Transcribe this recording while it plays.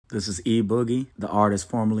This is E Boogie, the artist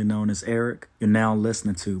formerly known as Eric. You're now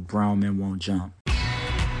listening to Brown Men Won't Jump.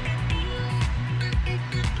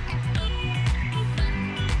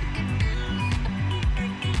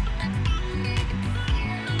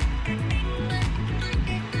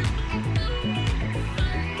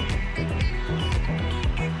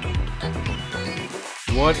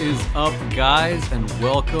 What is up, guys, and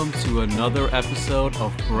welcome to another episode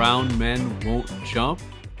of Brown Men Won't Jump.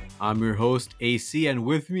 I'm your host, AC, and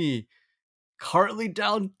with me, currently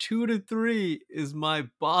down 2-3, is my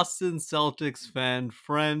Boston Celtics fan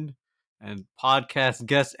friend and podcast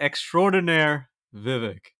guest extraordinaire,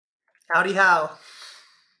 Vivek. Howdy how.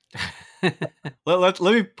 Let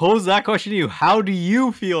me pose that question to you. How do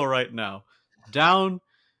you feel right now? Down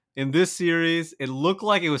in this series, it looked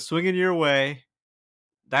like it was swinging your way.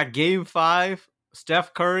 That game 5,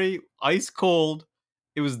 Steph Curry, ice cold.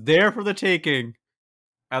 It was there for the taking,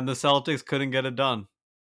 and the Celtics couldn't get it done.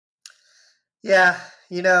 Yeah,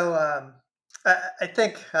 I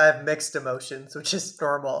think I have mixed emotions, which is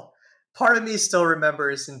normal. Part of me still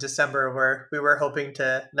remembers in December where we were hoping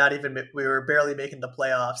to we were barely making the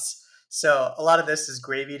playoffs. So a lot of this is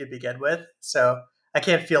gravy to begin with. So I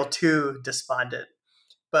can't feel too despondent.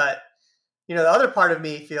 But, the other part of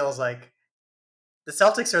me feels like the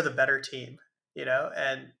Celtics are the better team,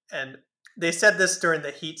 and they said this during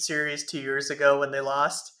the Heat series 2 years ago when they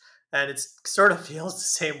lost, and it sort of feels the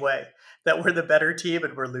same way, that we're the better team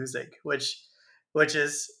and we're losing, which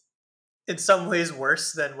is in some ways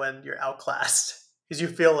worse than when you're outclassed because you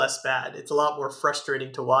feel less bad. It's a lot more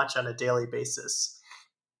frustrating to watch on a daily basis.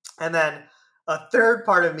 And then a third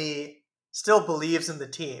part of me still believes in the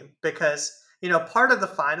team because, part of the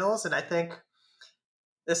finals, and I think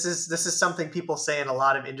this is something people say in a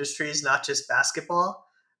lot of industries, not just basketball,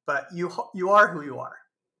 but you are who you are,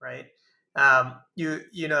 right?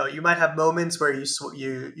 You might have moments where you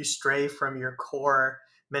stray from your core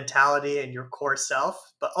mentality and your core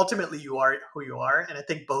self, but ultimately you are who you are. And I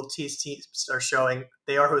think both teams are showing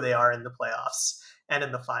they are who they are in the playoffs and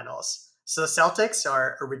in the finals. So the Celtics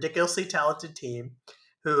are a ridiculously talented team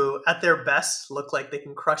who, at their best, look like they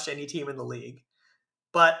can crush any team in the league,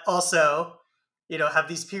 but also, have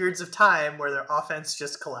these periods of time where their offense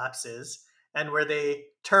just collapses and where they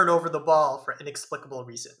turn over the ball for inexplicable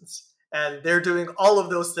reasons. And they're doing all of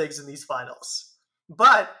those things in these finals.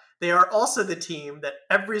 But they are also the team that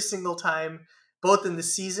every single time, both in the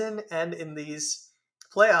season and in these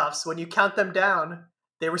playoffs, when you count them down,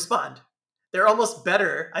 they respond. They're almost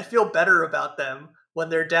better. I feel better about them when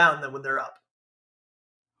they're down than when they're up.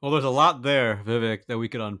 Well, there's a lot there, Vivek, that we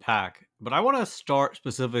could unpack. But I want to start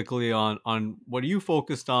specifically on what you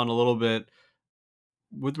focused on a little bit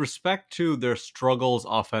with respect to their struggles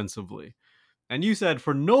offensively. And you said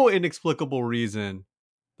for no inexplicable reason,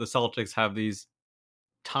 the Celtics have these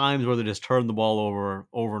times where they just turn the ball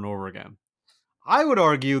over and over again. I would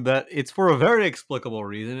argue that it's for a very explicable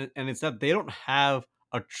reason, and it's that they don't have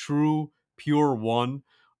a true pure one,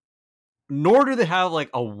 nor do they have like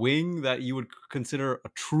a wing that you would consider a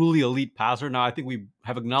truly elite passer. Now, I think we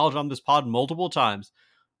have acknowledged on this pod multiple times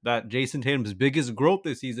that Jason Tatum's biggest growth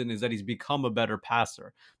this season is that he's become a better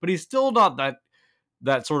passer, but he's still not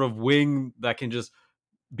that sort of wing that can just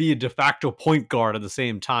be a de facto point guard at the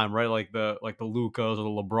same time, right? Like the Lucas or the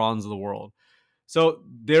LeBrons of the world. So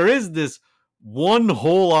there is this one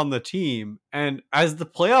hole on the team, and as the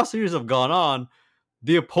playoff series have gone on,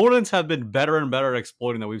 the opponents have been better and better at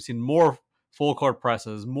exploiting that. We've seen more full court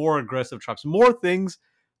presses, more aggressive traps, more things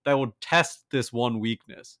that would test this one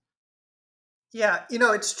weakness. Yeah,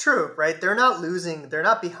 it's true, right? They're not losing. They're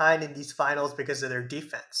not behind in these finals because of their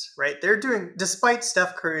defense, right? They're doing, despite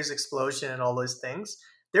Steph Curry's explosion and all those things,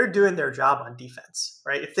 they're doing their job on defense,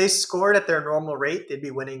 right? If they scored at their normal rate, they'd be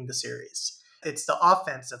winning the series. It's the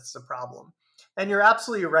offense that's the problem. And you're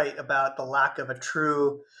absolutely right about the lack of a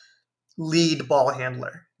true lead ball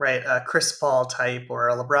handler, right? A Chris Paul type or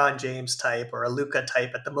a LeBron James type or a Luka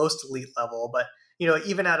type at the most elite level. But,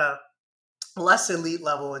 even at a less elite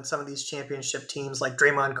level in some of these championship teams like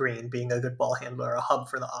Draymond Green being a good ball handler, a hub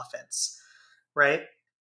for the offense, right?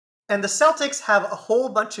 And the Celtics have a whole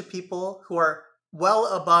bunch of people who are well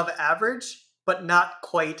above average, but not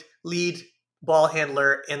quite lead ball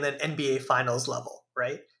handler in the NBA finals level,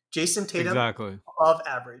 right? Jason Tatum, Exactly. above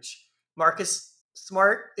average. Marcus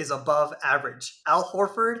Smart is above average. Al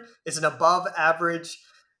Horford is an above average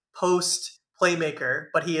post playmaker,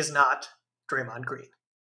 but he is not Draymond Green,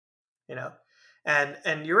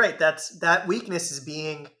 and you're right. That weakness is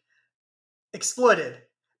being exploited.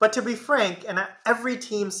 But to be frank, and every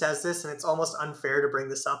team says this, and it's almost unfair to bring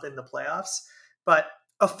this up in the playoffs, but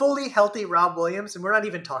a fully healthy Rob Williams, and we're not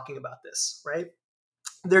even talking about this, right?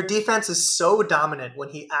 Their defense is so dominant when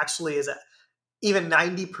he actually is at even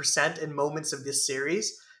 90% in moments of this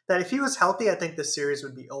series that if he was healthy, I think this series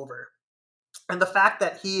would be over. And the fact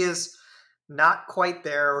that he is not quite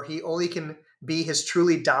there, or he only can be his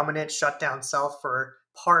truly dominant shutdown self for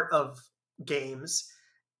part of games,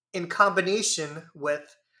 in combination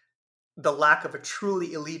with the lack of a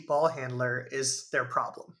truly elite ball handler, is their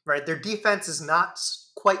problem, right? Their defense is not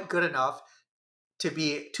quite good enough to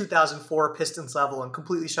be 2004 Pistons level and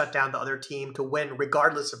completely shut down the other team to win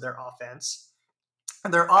regardless of their offense.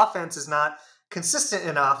 And their offense is not consistent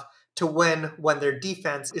enough to win when their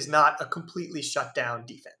defense is not a completely shut down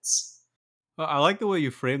defense. I like the way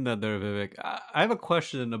you framed that there, Vivek. I have a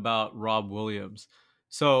question about Rob Williams.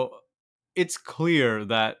 So it's clear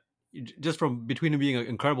that just from between him being an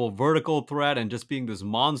incredible vertical threat and just being this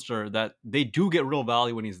monster, that they do get real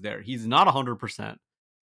value when he's there. He's not 100%.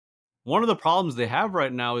 One of the problems they have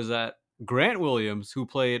right now is that Grant Williams, who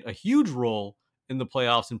played a huge role in the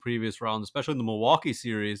playoffs in previous rounds, especially in the Milwaukee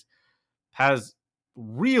series, has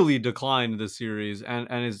really declined this series and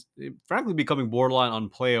is frankly becoming borderline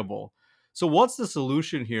unplayable. So what's the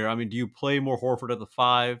solution here? I mean, do you play more Horford at the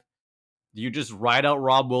 5? Do you just ride out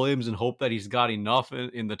Rob Williams and hope that he's got enough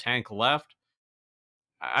in the tank left?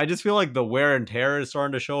 I just feel like the wear and tear is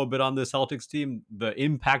starting to show a bit on this Celtics team, the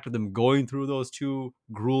impact of them going through those two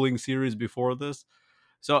grueling series before this.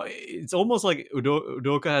 So it's almost like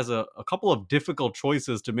Udoka has a couple of difficult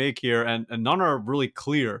choices to make here, and none are really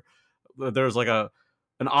clear. There's like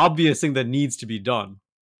an obvious thing that needs to be done.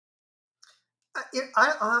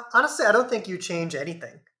 Honestly, I don't think you change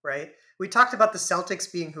anything, right? We talked about the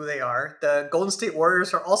Celtics being who they are. The Golden State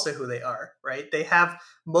Warriors are also who they are, right? They have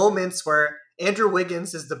moments where Andrew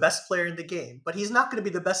Wiggins is the best player in the game, but he's not going to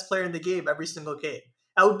be the best player in the game every single game.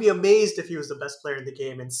 I would be amazed if he was the best player in the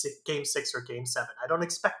game in game 6 or game 7. I don't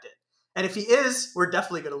expect it. And if he is, we're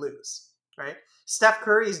definitely going to lose, right? Steph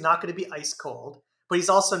Curry is not going to be ice cold, but he's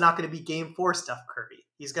also not going to be game 4 Steph Curry.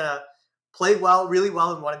 He's going to play really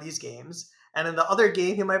well in one of these games. And in the other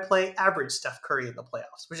game, he might play average Steph Curry in the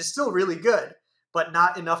playoffs, which is still really good, but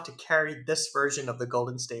not enough to carry this version of the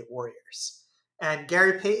Golden State Warriors. And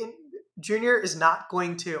Gary Payton Jr. is not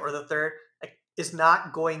going to, or the third, is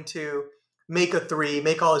not going to make a 3,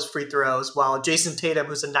 make all his free throws, while Jason Tatum,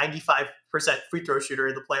 who's a 95% free throw shooter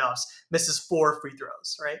in the playoffs, misses 4 free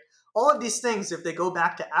throws, right? All of these things, if they go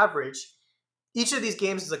back to average, each of these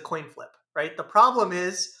games is a coin flip, right? The problem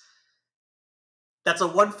is that's a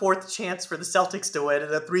 1/4 chance for the Celtics to win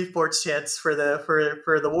and a 3/4 chance for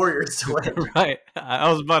the Warriors to win. Right.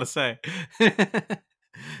 I was about to say.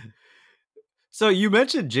 So you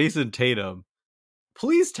mentioned Jason Tatum.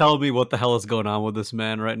 Please tell me what the hell is going on with this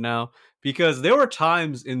man right now, because there were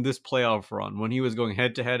times in this playoff run when he was going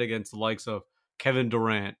head to head against the likes of Kevin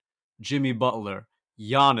Durant, Jimmy Butler,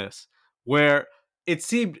 Giannis, where it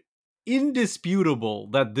seemed indisputable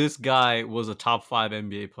that this guy was a top 5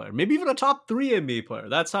 NBA player, maybe even a top 3 NBA player.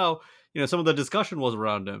 That's how, some of the discussion was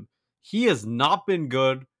around him. He has not been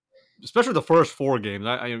good, especially the first 4 games.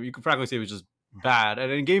 You can frankly say it was just bad.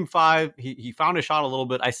 And in game 5, he found his shot a little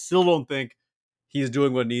bit. I still don't think he's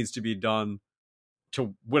doing what needs to be done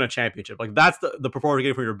to win a championship. Like, that's the performance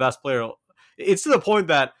game for your best player. It's to the point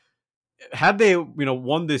that had they,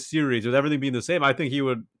 won this series with everything being the same, I think he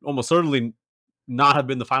would almost certainly not have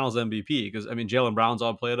been the Finals MVP, because I mean Jaylen Brown's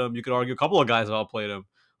outplayed him. You could argue a couple of guys have outplayed him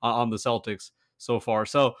on the Celtics so far.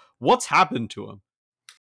 So what's happened to him?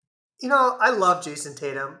 I love Jason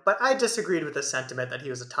Tatum, but I disagreed with the sentiment that he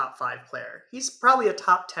was a top 5 player. He's probably a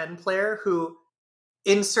top 10 player who,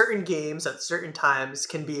 in certain games at certain times,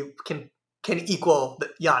 can equal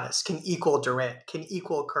Giannis, can equal Durant, can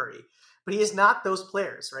equal Curry. But he is not those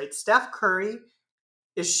players, right? Steph Curry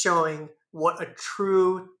is showing what a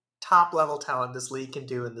true top level talent this league can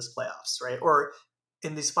do in this playoffs, right? Or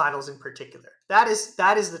in these finals in particular. That is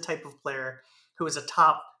the type of player who is a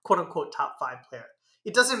top, quote unquote, top 5 player.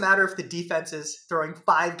 It doesn't matter if the defense is throwing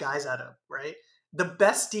 5 guys at him, right? The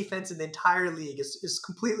best defense in the entire league is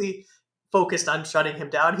completely focused on shutting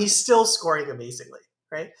him down. He's still scoring amazingly,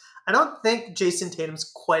 right? I don't think Jason Tatum's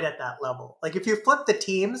quite at that level. Like, if you flip the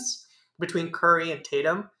teams between Curry and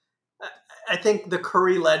Tatum, I think the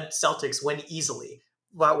Curry-led Celtics win easily,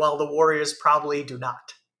 while the Warriors probably do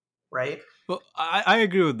not, right? Well, I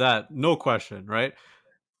agree with that, no question, right?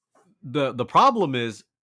 The problem is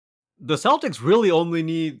the Celtics really only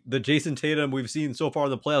need the Jason Tatum we've seen so far in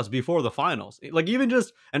the playoffs before the finals. Like, even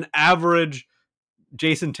just an average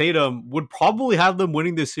Jason Tatum would probably have them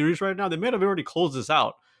winning this series right now. They may have already closed this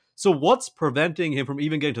out. So what's preventing him from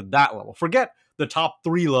even getting to that level? Forget the top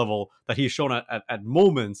 3 level that he's shown at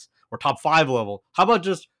moments, or top 5 level. How about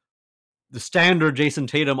just the standard Jason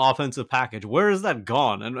Tatum offensive package. Where is that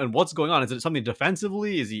gone? And what's going on? Is it something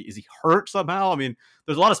defensively? Is he hurt somehow? I mean,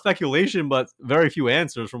 there's a lot of speculation, but very few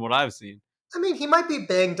answers from what I've seen. I mean, he might be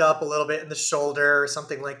banged up a little bit in the shoulder or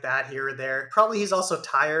something like that here or there. Probably he's also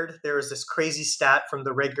tired. There was this crazy stat from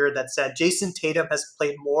The Ringer that said Jason Tatum has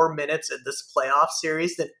played more minutes in this playoff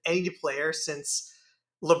series than any player since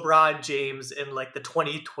LeBron James in like the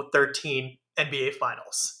 2013 NBA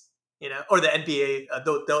Finals, or the NBA,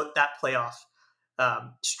 that playoff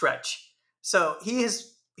stretch. So he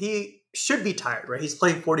should be tired, right? He's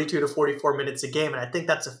playing 42 to 44 minutes a game, and I think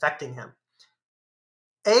that's affecting him.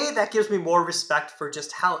 That gives me more respect for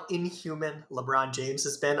just how inhuman LeBron James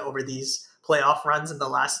has been over these playoff runs in the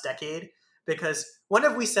last decade. Because when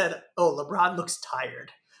have we said, oh, LeBron looks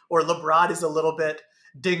tired, or LeBron is a little bit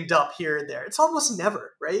dinged up here and there? It's almost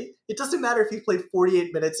never, right? It doesn't matter if he played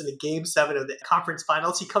 48 minutes in a game 7 of the conference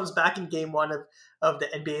finals. He comes back in game 1 of the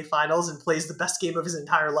NBA finals and plays the best game of his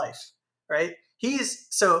entire life, right?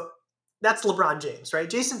 That's LeBron James, right?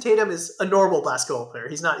 Jason Tatum is a normal basketball player.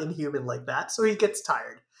 He's not inhuman like that, so he gets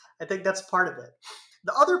tired. I think that's part of it.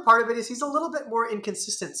 The other part of it is he's a little bit more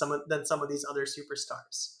inconsistent than some of these other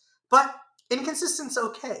superstars. But inconsistent's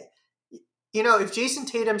okay. If Jason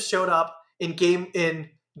Tatum showed up in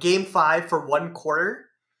game 5 for 1 quarter,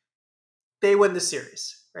 they win the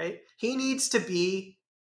series, right? He needs to be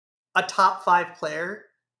a top 5 player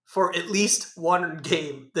for at least 1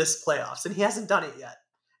 game this playoffs, and he hasn't done it yet.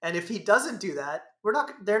 And if he doesn't do that,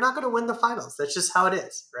 they're not going to win the finals. That's just how it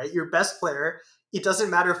is, right? Your best player, it doesn't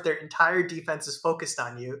matter if their entire defense is focused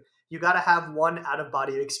on you. You got to have one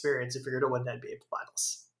out-of-body experience if you're going to win the NBA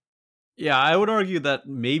finals. Yeah, I would argue that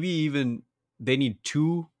maybe even they need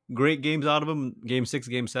 2 great games out of him, game 6,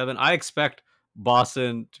 game 7. I expect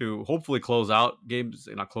Boston to hopefully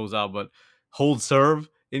hold serve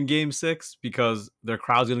in game 6 because their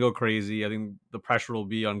crowd's going to go crazy. I think the pressure will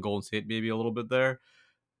be on Golden State maybe a little bit there.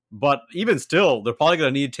 But even still, they're probably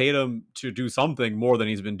going to need Tatum to do something more than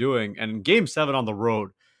he's been doing. And in game 7 on the road,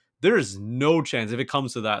 there is no chance, if it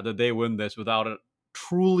comes to that they win this without a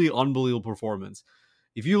truly unbelievable performance.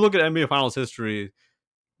 If you look at NBA Finals history,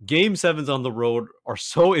 game 7s on the road are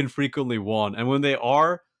so infrequently won. And when they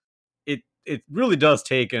are, it really does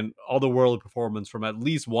take an otherworldly performance from at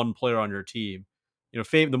least one player on your team.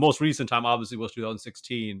 The most recent time obviously was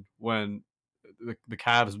 2016 when the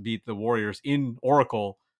Cavs beat the Warriors in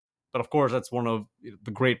Oracle. But of course, that's one of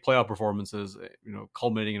the great playoff performances,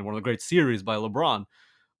 culminating in one of the great series by LeBron.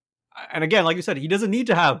 And again, like you said, he doesn't need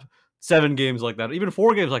to have 7 games like that, even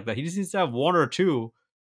 4 games like that. He just needs to have 1 or 2.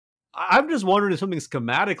 I'm just wondering if something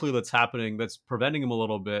schematically that's happening that's preventing him a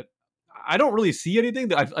little bit. I don't really see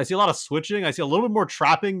anything. I see a lot of switching. I see a little bit more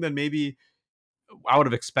trapping than maybe I would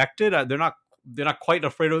have expected. They're not quite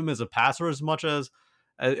afraid of him as a passer as much as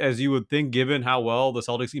you would think, given how well the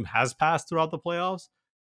Celtics team has passed throughout the playoffs.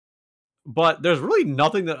 But there's really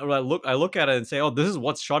nothing that I look at it and say, oh, this is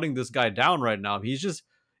what's shutting this guy down right now. He's just,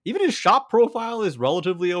 even his shot profile is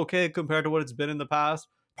relatively okay compared to what it's been in the past.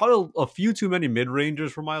 Probably a few too many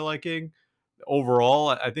mid-rangers for my liking. Overall,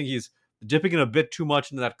 I think he's dipping in a bit too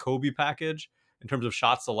much into that Kobe package in terms of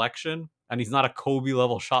shot selection, and he's not a Kobe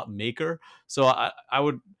level shot maker. So I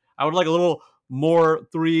would like a little more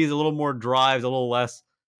threes, a little more drives, a little less,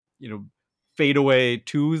 fadeaway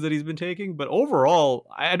 2s that he's been taking. But overall,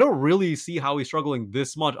 I don't really see how he's struggling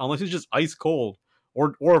this much unless he's just ice cold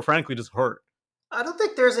or frankly just hurt. I don't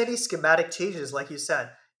think there's any schematic changes, like you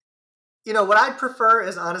said. What I'd prefer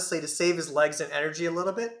is honestly to save his legs and energy a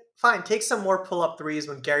little bit. Fine, take some more pull-up threes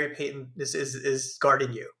when Gary Payton is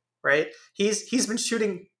guarding you, right? He's been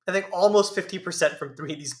shooting, I think, almost 50% from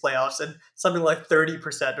 3 these playoffs and something like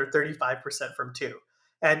 30% or 35% from 2.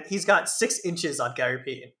 And he's got 6 inches on Gary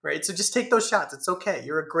Payton, right? So just take those shots. It's okay.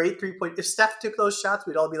 You're a great 3-point. If Steph took those shots,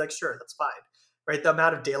 we'd all be like, sure, that's fine, right? The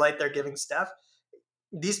amount of daylight they're giving Steph.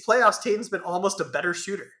 These playoffs, Tatum's been almost a better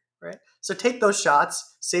shooter, right? So take those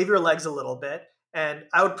shots, save your legs a little bit, and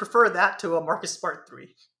I would prefer that to a Marcus Smart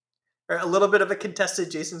 3. Or a little bit of a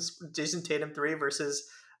contested Jason Tatum 3 versus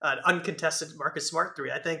an uncontested Marcus Smart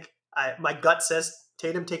 3. I think my gut says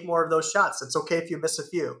Tatum, take more of those shots. It's okay if you miss a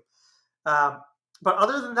few. But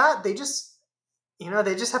other than that, they just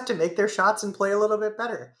have to make their shots and play a little bit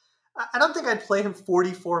better. I don't think I'd play him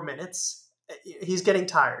 44 minutes. He's getting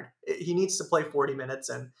tired. He needs to play 40 minutes,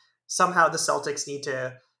 and somehow the Celtics need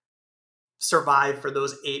to survive for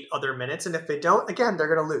those 8 other minutes. And if they don't, again,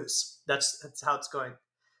 they're going to lose. That's how it's going.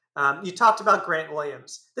 You talked about Grant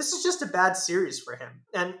Williams. This is just a bad series for him.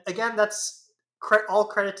 And again, that's all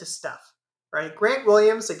credit to Steph, right? Grant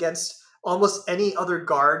Williams against almost any other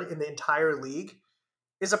guard in the entire league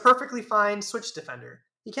is a perfectly fine switch defender.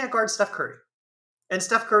 You can't guard Steph Curry. And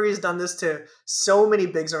Steph Curry has done this to so many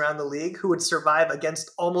bigs around the league who would survive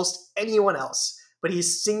against almost anyone else. But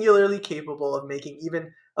he's singularly capable of making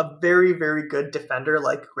even a very, very good defender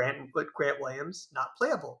like Grant Williams not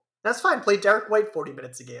playable. That's fine. Play Derek White 40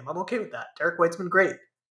 minutes a game. I'm okay with that. Derek White's been great.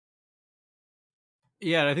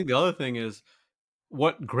 Yeah, and I think the other thing is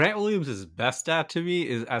what Grant Williams is best at to me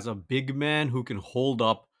is as a big man who can hold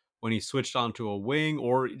up when he switched onto a wing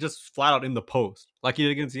or just flat out in the post, like he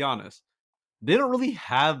did against Giannis. They don't really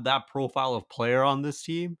have that profile of player on this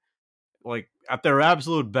team. Like at their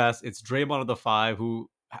absolute best, it's Draymond at the 5,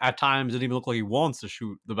 who at times didn't even look like he wants to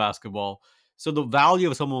shoot the basketball. So the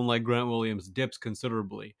value of someone like Grant Williams dips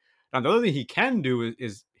considerably. Now the other thing he can do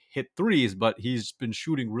is hit threes, but he's been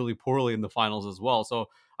shooting really poorly in the finals as well. So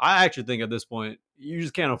I actually think at this point you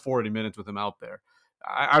just can't afford any minutes with him out there.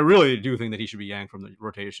 I really do think that he should be yanked from the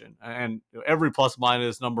rotation, and every plus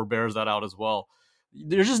minus number bears that out as well.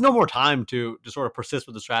 There's just no more time to sort of persist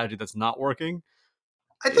with the strategy that's not working.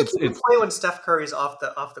 I think you can play when Steph Curry's off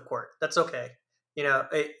the court. That's okay.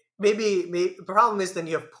 Maybe the problem is then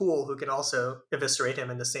you have Poole who can also eviscerate him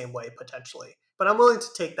in the same way potentially. But I'm willing to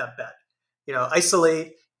take that bet.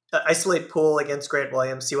 Isolate Poole against Grant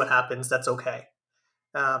Williams, see what happens. That's okay.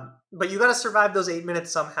 But you got to survive those 8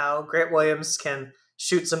 minutes somehow. Grant Williams can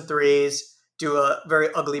shoot some threes, do a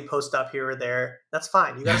very ugly post up here or there. That's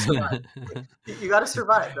fine. You got to survive. You got to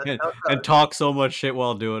survive. And talk so much shit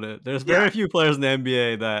while doing it. There's very few players in the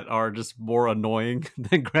NBA that are just more annoying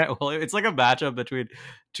than Grant Williams. It's like a matchup between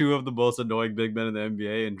two of the most annoying big men in the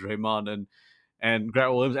NBA, and Draymond and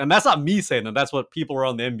Grant Williams. And that's not me saying that. That's what people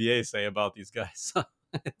around the NBA say about these guys.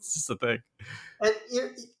 It's just a thing. And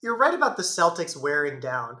you're right about the Celtics wearing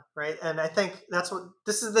down, right? And I think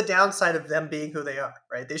this is the downside of them being who they are,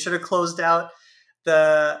 right? They should have closed out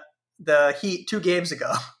the Heat 2 games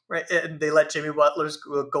ago, right? And they let Jimmy Butler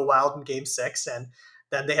go wild in Game 6, and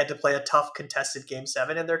then they had to play a tough contested Game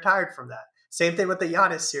 7, and they're tired from that. Same thing with the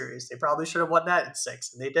Giannis series. They probably should have won that in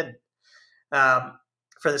 6, and they didn't.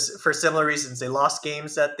 For similar reasons, they lost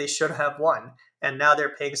games that they should have won, and now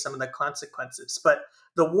they're paying some of the consequences. But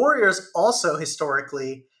the Warriors also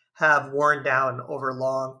historically have worn down over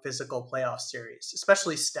long physical playoff series,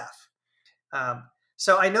 especially Steph.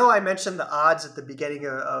 So I know I mentioned the odds at the beginning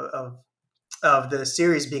of the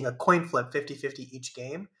series being a coin flip, 50-50 each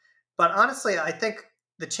game. But honestly, I think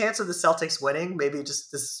the chance of the Celtics winning, maybe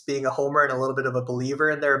just this being a homer and a little bit of a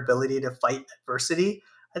believer in their ability to fight adversity,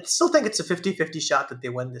 I still think it's a 50-50 shot that they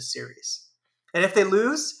win this series. And if they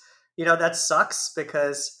lose, that sucks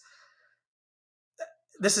because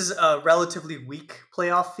this is a relatively weak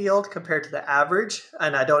playoff field compared to the average,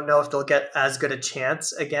 and I don't know if they'll get as good a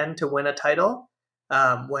chance again to win a title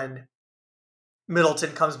when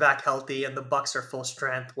Middleton comes back healthy and the Bucks are full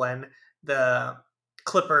strength, when the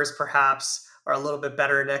Clippers perhaps are a little bit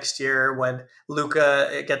better next year, when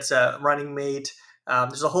Luka gets a running mate.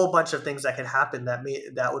 There's a whole bunch of things that can happen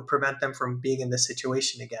that would prevent them from being in this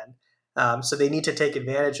situation again. So they need to take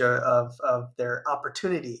advantage of their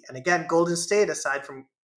opportunity. And again, Golden State, aside from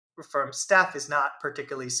Steph, is not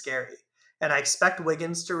particularly scary. And I expect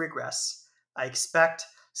Wiggins to regress. I expect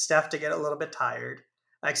Steph to get a little bit tired.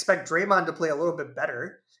 I expect Draymond to play a little bit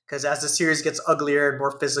better because as the series gets uglier and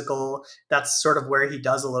more physical, that's sort of where he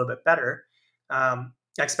does a little bit better. I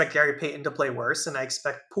expect Gary Payton to play worse, and I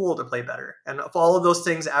expect Poole to play better. And if all of those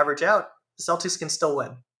things average out, the Celtics can still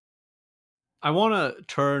win. I want to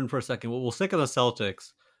turn for a second. We'll stick on the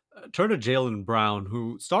Celtics. Turn to Jaylen Brown,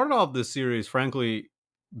 who started off this series, frankly,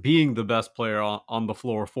 being the best player on the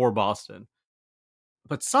floor for Boston.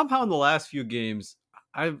 But somehow in the last few games,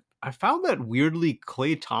 I found that weirdly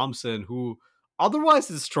Klay Thompson, who otherwise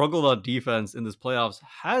has struggled on defense in this playoffs,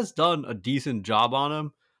 has done a decent job on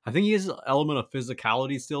him. I think he has an element of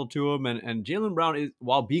physicality still to him. And Jaylen Brown, is,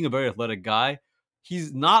 while being a very athletic guy,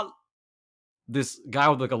 he's not this guy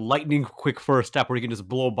with like a lightning quick first step where he can just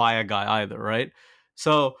blow by a guy either, right?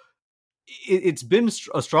 So it's been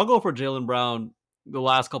a struggle for Jaylen Brown the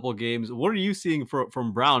last couple of games. What are you seeing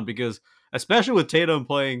from Brown? Because especially with Tatum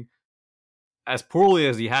playing as poorly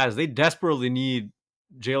as he has, they desperately need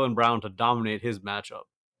Jaylen Brown to dominate his matchup.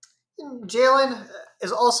 Jaylen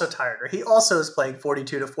is also tired. He also is playing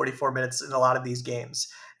 42 to 44 minutes in a lot of these games.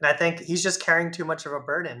 And I think he's just carrying too much of a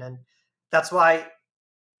burden. And that's why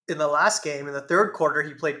in the last game, in the third quarter,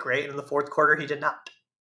 he played great. And in the fourth quarter, he did not.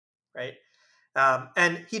 Right?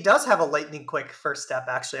 And he does have a lightning quick first step,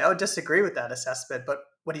 actually. I would disagree with that assessment. But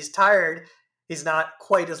when he's tired, he's not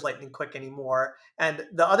quite as lightning quick anymore. And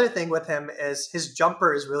the other thing with him is his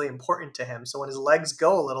jumper is really important to him. So when his legs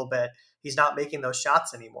go a little bit, he's not making those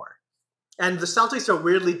shots anymore. And the Celtics are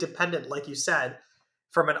weirdly dependent, like you said,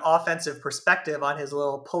 from an offensive perspective on his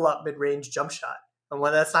little pull-up mid-range jump shot. And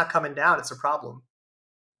when that's not coming down, it's a problem.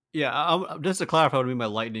 Yeah, just to clarify what I mean by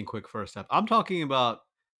lightning quick first step, I'm talking about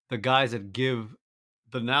the guys that give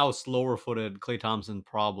the now slower-footed Klay Thompson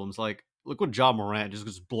problems. Like, look what Ja Morant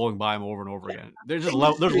just blowing by him over and over again. There's just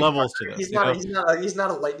there's levels to this. He's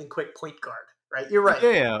not a lightning quick point guard, right? You're right.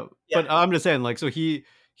 Yeah. But I'm just saying, like, so he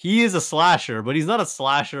is a slasher, but he's not a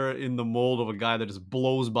slasher in the mold of a guy that just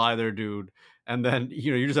blows by their dude, and then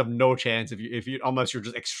you just have no chance if you unless you're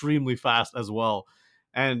just extremely fast as well.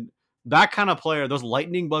 And that kind of player, those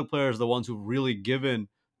lightning bug players, are the ones who've really given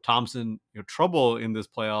Thompson trouble in this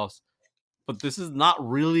playoffs. But this is not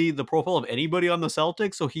really the profile of anybody on the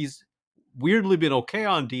Celtics, so he's weirdly been okay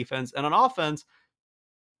on defense. And on offense,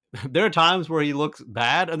 there are times where he looks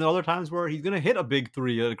bad, and there are other times where he's going to hit a big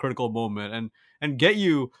three at a critical moment and get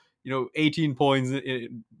you 18 points that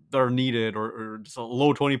are needed, or just a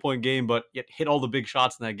low 20-point game, but yet hit all the big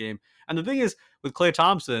shots in that game. And the thing is, with Klay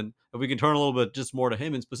Thompson, if we can turn a little bit just more to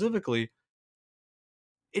him and specifically,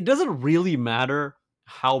 it doesn't really matter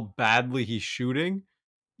how badly he's shooting.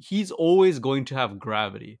 He's always going to have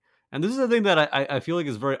gravity. And this is the thing that I feel like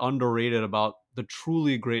is very underrated about the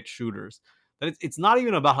truly great shooters. That it's not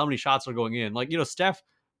even about how many shots are going in. Like, Steph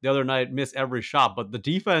the other night missed every shot, but the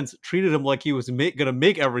defense treated him like he was going to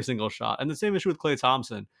make every single shot. And the same issue with Klay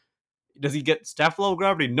Thompson. Does he get Steph level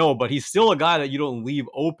gravity? No, but he's still a guy that you don't leave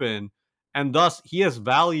open. And thus, he has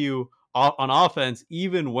value on offense,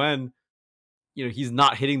 even when he's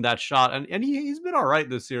not hitting that shot. And he's been all right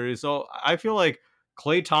this series. So I feel like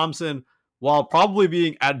Klay Thompson, while probably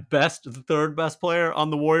being at best the third best player on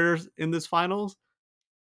the Warriors in this finals,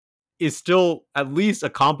 is still at least a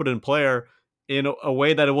competent player in a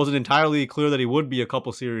way that it wasn't entirely clear that he would be a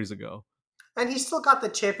couple series ago. And he's still got the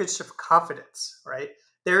championship confidence, right?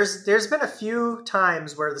 There's been a few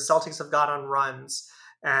times where the Celtics have got on runs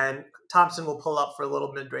and Thompson will pull up for a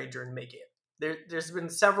little mid-ranger and make it. There's been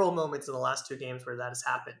several moments in the last two games where that has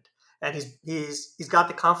happened. And he's got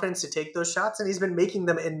the confidence to take those shots, and he's been making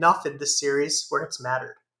them enough in this series where it's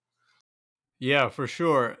mattered. Yeah, for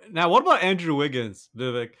sure. Now, what about Andrew Wiggins,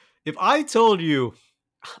 Vivek? If I told you,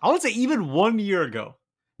 I would say even 1 year ago,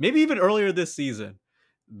 maybe even earlier this season,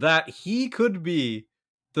 that he could be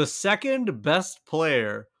the second best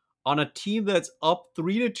player on a team that's up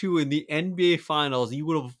 3-2 in the NBA Finals, you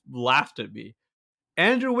would have laughed at me.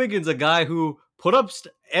 Andrew Wiggins, a guy who put up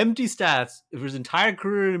empty stats for his entire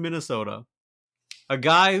career in Minnesota, a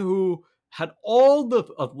guy who had all the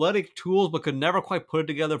athletic tools but could never quite put it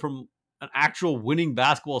together from an actual winning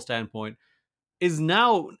basketball standpoint, is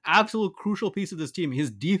now an absolute crucial piece of this team. His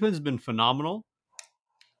defense has been phenomenal.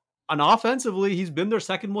 And offensively, he's been their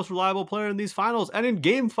second most reliable player in these finals. And in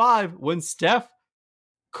Game 5, when Steph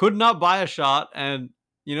could not buy a shot, and,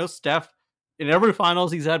 Steph, in every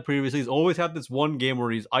finals he's had previously, he's always had this one game where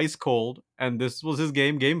he's ice cold, and this was his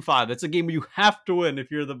game, Game 5. That's a game where you have to win if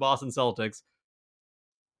you're the Boston Celtics.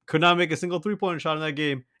 Could not make a single three-point shot in that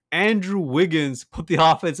game. Andrew Wiggins put the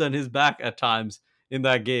offense on his back at times in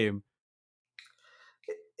that game.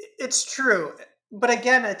 It's true. But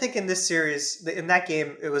again, I think in this series, in that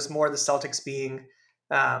game, it was more the Celtics being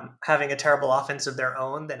having a terrible offense of their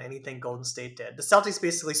own than anything Golden State did. The Celtics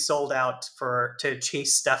basically sold out to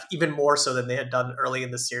chase Steph even more so than they had done early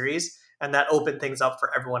in the series, and that opened things up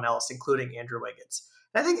for everyone else, including Andrew Wiggins.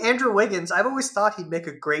 And I think Andrew Wiggins, I've always thought he'd make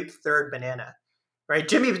a great third banana. Right,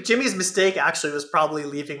 Jimmy's mistake actually was probably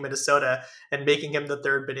leaving Minnesota and making him the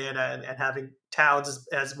third banana and having Towns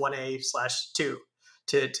as 1A/2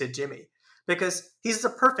 to Jimmy, because he's the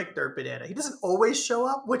perfect third banana. He doesn't always show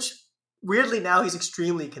up, which weirdly now he's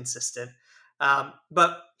extremely consistent.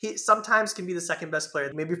 But he sometimes can be the second best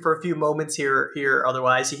player, maybe for a few moments here.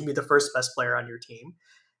 Otherwise, he can be the first best player on your team.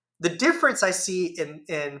 The difference I see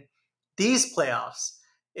in these playoffs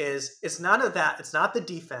is it's none of that. It's not the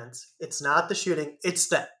defense. It's not the shooting. It's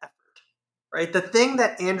the effort, right? The thing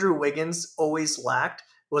that Andrew Wiggins always lacked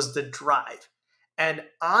was the drive. And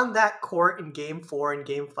on that court in Game 4 and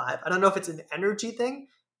Game 5, I don't know if it's an energy thing,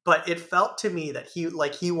 but it felt to me that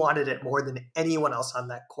he wanted it more than anyone else on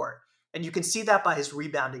that court. And you can see that by his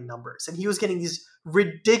rebounding numbers. And he was getting these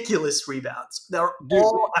ridiculous rebounds that were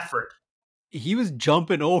all effort. He was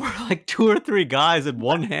jumping over like 2 or 3 guys and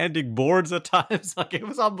one-handing boards at times. Like, it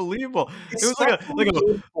was unbelievable. It was like a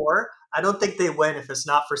Game 4. I don't think they win if it's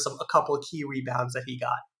not for a couple of key rebounds that he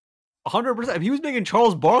got. 100%. He was making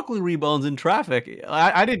Charles Barkley rebounds in traffic.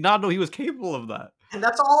 I did not know he was capable of that. And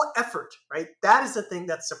that's all effort, right? That is the thing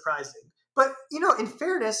that's surprising. But, in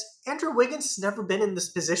fairness, Andrew Wiggins has never been in this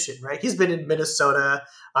position, right? He's been in Minnesota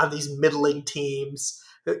on these middling teams,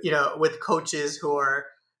 with coaches who are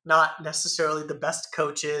not necessarily the best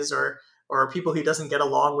coaches or people he doesn't get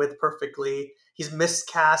along with perfectly. He's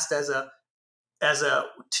miscast as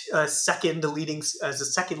a second leading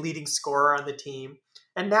scorer on the team.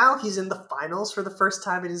 And now he's in the finals for the first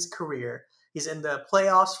time in his career. He's in the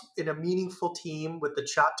playoffs in a meaningful team with the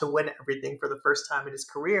shot to win everything for the first time in his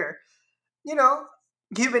career. You know,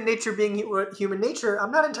 human nature being human nature,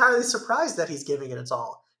 I'm not entirely surprised that he's giving it its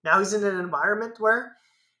all. Now he's in an environment where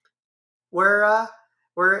uh,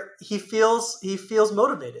 where he feels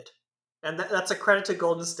motivated, and that's a credit to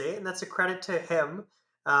Golden State, and that's a credit to him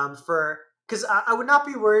for because I would not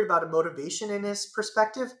be worried about a motivation in his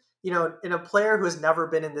perspective. In a player who has never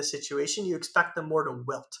been in this situation, you expect them more to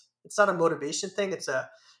wilt. It's not a motivation thing. It's a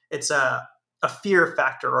fear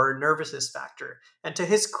factor or a nervousness factor. And to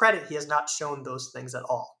his credit, he has not shown those things at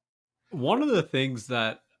all. One of the things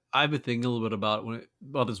that I've been thinking a little bit about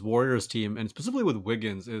about this Warriors team, and specifically with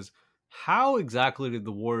Wiggins, is how exactly did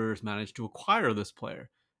the Warriors manage to acquire this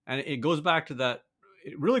player? And it goes back to that.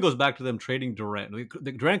 It really goes back to them trading Durant.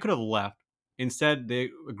 Durant could have left. Instead,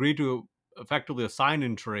 they agreed to effectively a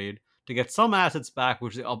sign-in trade to get some assets back,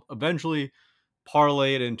 which they eventually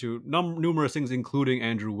parlayed into numerous things, including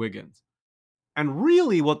Andrew Wiggins. And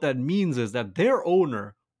really, what that means is that their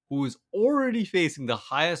owner, who is already facing the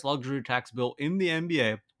highest luxury tax bill in the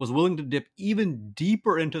NBA, was willing to dip even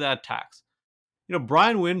deeper into that tax.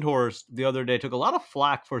 Brian Windhorst the other day took a lot of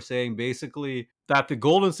flack for saying basically that the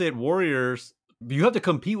Golden State Warriors, you have to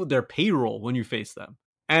compete with their payroll when you face them.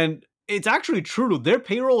 And it's actually true. Their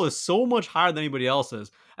payroll is so much higher than anybody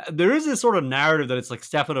else's. There is this sort of narrative that it's like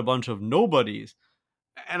Steph and a bunch of nobodies.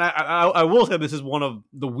 And I will say this is one of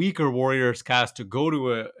the weaker Warriors cast to go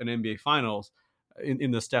to an NBA Finals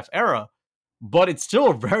in the Steph era, but it's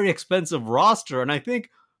still a very expensive roster. And I think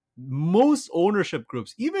most ownership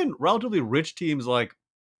groups, even relatively rich teams like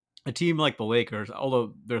a team like the Lakers,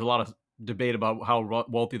 although there's a lot of debate about how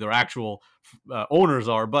wealthy their actual owners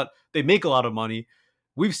are, but they make a lot of money.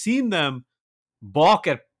 We've seen them balk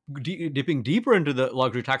at dipping deeper into the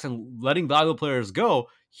luxury tax and letting valuable players go.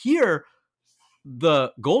 Here,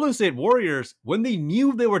 the Golden State Warriors, when they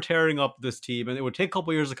knew they were tearing up this team and it would take a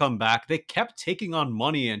couple years to come back, they kept taking on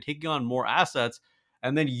money and taking on more assets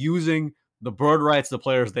and then using the bird rights, the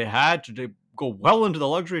players they had to go well into the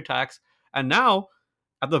luxury tax. And now,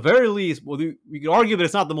 at the very least, well, we could argue that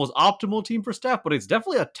it's not the most optimal team for Steph, but it's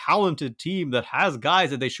definitely a talented team that has guys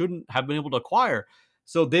that they shouldn't have been able to acquire.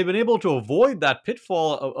 So they've been able to avoid that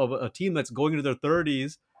pitfall of a team that's going into their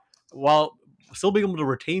 30s while still being able to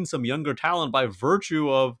retain some younger talent by virtue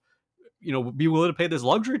of, be willing to pay this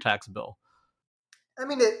luxury tax bill. I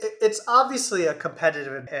mean, it's obviously a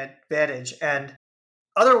competitive advantage, and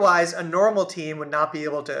otherwise, a normal team would not be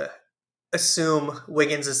able to assume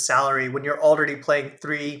Wiggins' salary when you're already playing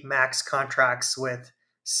 3 max contracts with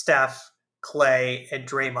Steph, Clay, and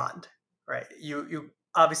Draymond, right? You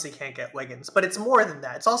obviously can't get Wiggins, but it's more than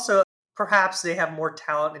that. It's also perhaps they have more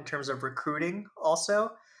talent in terms of recruiting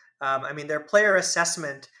also. I mean, their player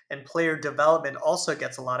assessment and player development also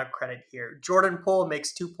gets a lot of credit here. Jordan Poole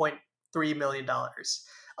makes $2.3 million.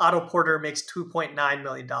 Otto Porter makes $2.9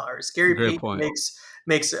 million. Gary Great Payton point.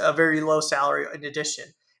 makes a very low salary in addition.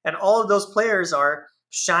 And all of those players are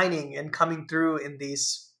shining and coming through in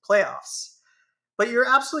these playoffs. But you're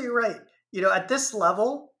absolutely right. At this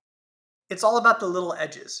level, it's all about the little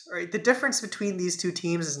edges, right? The difference between these two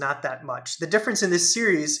teams is not that much. The difference in this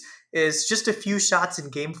series is just a few shots in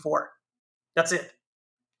game 4. That's it.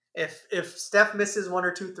 If Steph misses 1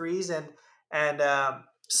 or 2 threes and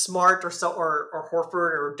Smart or Horford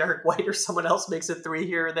or Derek White or someone else makes a 3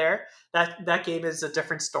 here or there, that game is a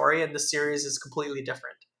different story, and the series is completely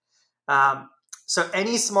different. So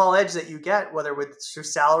any small edge that you get, whether it's through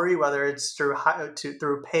salary, whether it's through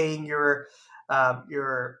paying your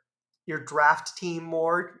draft team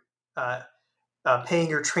more, paying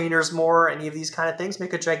your trainers more, any of these kind of things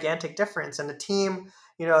make a gigantic difference. And a team,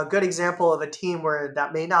 a good example of a team where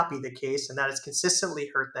that may not be the case and that has consistently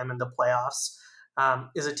hurt them in the playoffs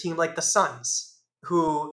is a team like the Suns,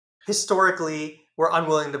 who historically were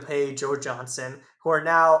unwilling to pay Joe Johnson, who are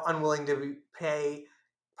now unwilling to pay,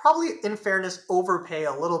 probably in fairness, overpay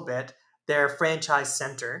a little bit their franchise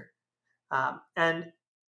center. And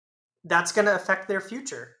that's going to affect their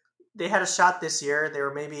future. They had a shot this year. They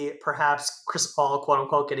were maybe perhaps Chris Paul, quote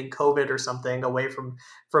unquote, getting COVID or something away from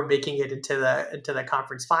making it into the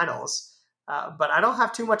conference finals. But I don't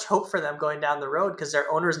have too much hope for them going down the road because their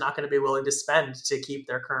owner is not going to be willing to spend to keep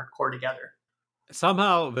their current core together.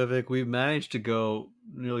 Somehow, Vivek, we've managed to go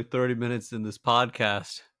nearly 30 minutes in this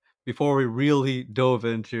podcast before we really dove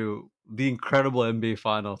into the incredible NBA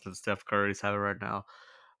Finals that Steph Curry is having right now.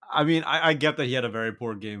 I mean, I get that he had a very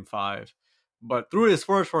poor game 5, but through his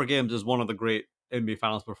first 4 games is one of the great NBA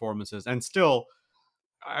Finals performances. And still,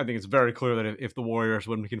 I think it's very clear that if the Warriors,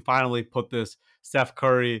 when we can finally put this Steph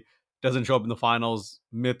Curry doesn't show up in the finals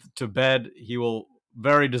myth to bed, he will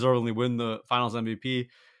very deservedly win the Finals MVP.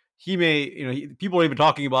 He may, people are even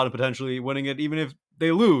talking about him potentially winning it, even if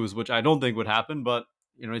they lose, which I don't think would happen. But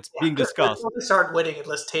it's being Yeah, they're discussed. going to start winning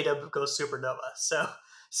unless Tatum goes supernova.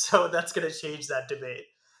 So that's going to change that debate.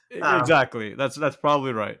 Exactly, that's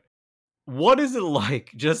probably right. What is it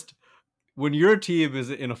like just when your team is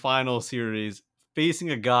in a final series facing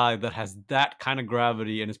a guy that has that kind of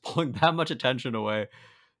gravity and is pulling that much attention away?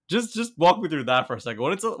 Just walk me through that for a second.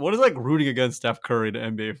 What is it like rooting against Steph Curry in the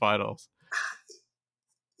NBA Finals?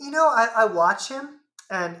 I watch him,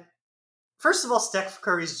 and first of all, Steph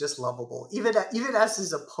Curry's just lovable. Even as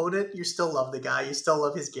his opponent, you still love the guy. You still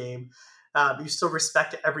love his game. You still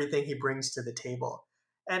respect everything he brings to the table.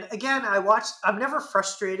 And again, I'm never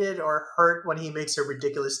frustrated or hurt when he makes a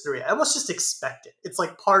ridiculous three. I almost just expect it. It's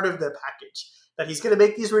like part of the package that he's going to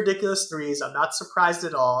make these ridiculous threes. I'm not surprised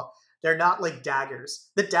at all. They're not like daggers.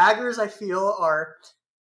 The daggers I feel are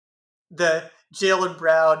the Jaylen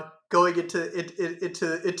Brown going into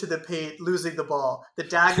the paint, losing the ball. The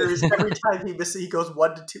daggers every time he misses, he goes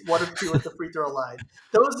 1 of 2 at the free throw line.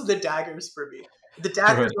 Those are the daggers for me. The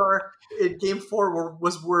daggers are in Game 4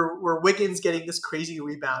 were Wiggins getting this crazy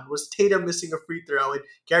rebound, was Tatum missing a free throw, and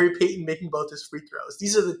Gary Payton making both his free throws.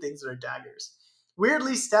 These are the things that are daggers.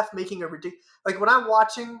 Weirdly, Steph making a ridiculous, like when I'm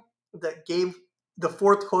watching the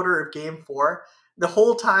fourth quarter of Game 4, the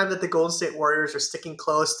whole time that the Golden State Warriors are sticking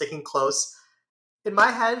close, in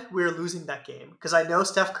my head, we're losing that game because I know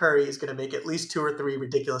Steph Curry is going to make at least 2 or 3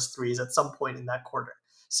 ridiculous threes at some point in that quarter.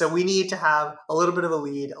 So we need to have a little bit of a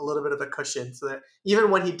lead, a little bit of a cushion so that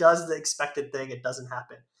even when he does the expected thing, it doesn't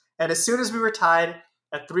happen. And as soon as we were tied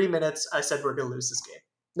at 3 minutes, I said, we're going to lose this game.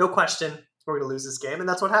 No question, we're going to lose this game. And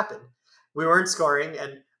that's what happened. We weren't scoring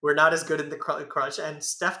and we're not as good in the crunch. And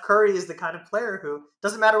Steph Curry is the kind of player who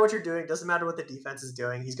doesn't matter what you're doing, doesn't matter what the defense is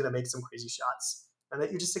doing, he's going to make some crazy shots. And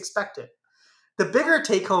that you just expect it. The bigger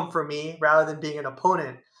take home for me, rather than being an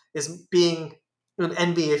opponent, is being an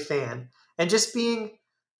NBA fan and just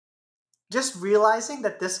realizing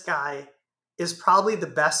that this guy is probably the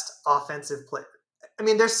best offensive player. I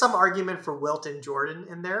mean, there's some argument for Wilt and Jordan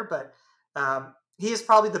in there, but he is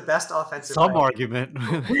probably the best offensive Some player. argument.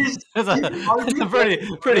 It's argue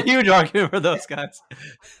a pretty huge argument for those guys.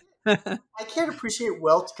 I can't appreciate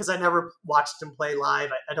Wilt because I never watched him play live.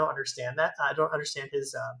 I don't understand that. I don't understand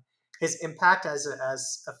his impact as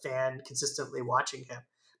a fan consistently watching him.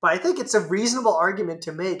 But I think it's a reasonable argument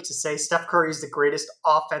to make to say Steph Curry is the greatest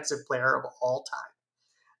offensive player of all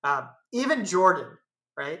time. Even Jordan,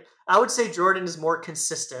 right? I would say Jordan is more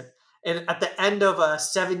consistent. And at the end of a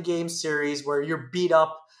 7-game series where you're beat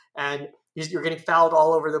up and you're getting fouled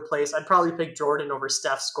all over the place, I'd probably pick Jordan over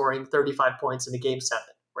Steph scoring 35 points in a game 7,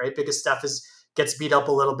 right? Because Steph gets beat up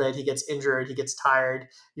a little bit, he gets injured, he gets tired,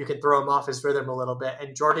 you can throw him off his rhythm a little bit.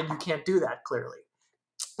 And Jordan, you can't do that clearly,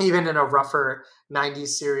 even in a rougher 90s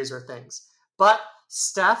series or things. But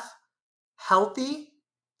Steph, healthy,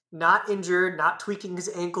 not injured, not tweaking his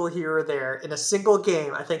ankle here or there, in a single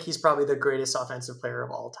game, I think he's probably the greatest offensive player of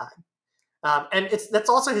all time. And that's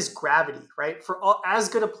also his gravity, right? As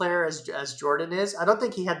good a player as Jordan is, I don't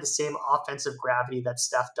think he had the same offensive gravity that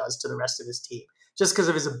Steph does to the rest of his team, just because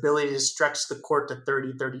of his ability to stretch the court to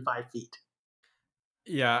 30, 35 feet.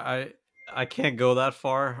 Yeah, I can't go that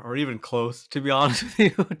far or even close, to be honest with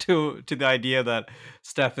you, to the idea that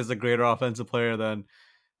Steph is a greater offensive player than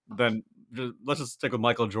let's just stick with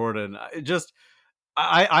Michael Jordan.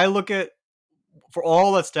 I look at, for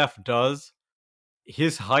all that Steph does,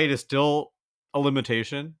 his height is still a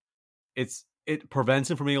limitation. It prevents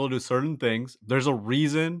him from being able to do certain things. There's a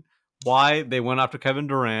reason why they went after Kevin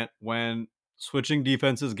Durant when switching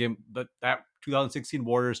defenses gave that 2016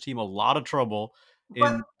 Warriors team a lot of trouble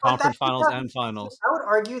in conference finals and finals. I would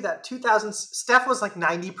argue that 2000 Steph was like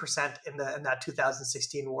 90% in that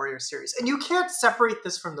 2016 Warriors series, and you can't separate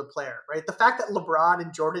this from the player, right? The fact that LeBron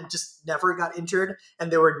and Jordan just never got injured and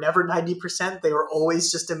they were never 90%, they were always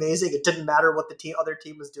just amazing. It didn't matter what the other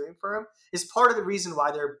team was doing for him, is part of the reason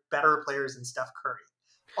why they're better players than Steph Curry.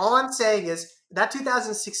 All I'm saying is that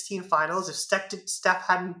 2016 finals, if Steph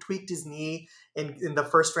hadn't tweaked his knee in the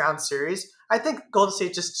first round series, I think Golden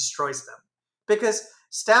State just destroys them. Because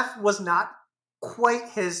Steph was not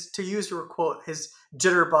quite to use your quote, his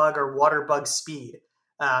jitterbug or waterbug speed.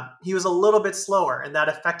 He was a little bit slower, and that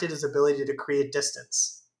affected his ability to create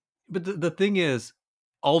distance. But the thing is,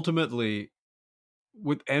 ultimately,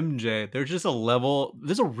 with MJ, there's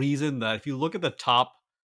a reason that if you look at the top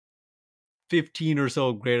 15 or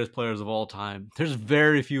so greatest players of all time, there's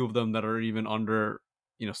very few of them that are even under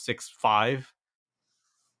 6'5".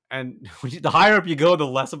 And the higher up you go, the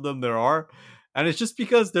less of them there are. And it's just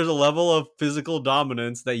because there's a level of physical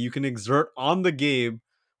dominance that you can exert on the game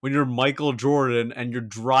when you're Michael Jordan and you're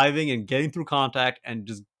driving and getting through contact and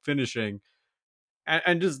just finishing.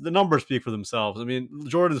 And just the numbers speak for themselves. I mean,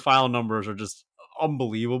 Jordan's final numbers are just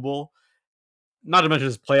unbelievable. Not to mention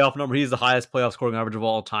his playoff number. He's the highest playoff scoring average of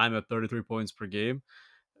all time at 33 points per game,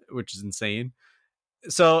 which is insane.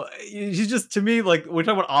 So he's just, to me, like, we're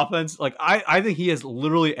talking about offense. Like, I think he has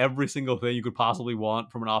literally every single thing you could possibly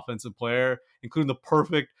want from an offensive player, including the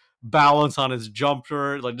perfect balance on his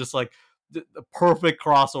jumper, like just like the perfect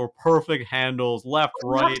crossover, perfect handles, left,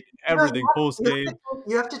 right, everything post game.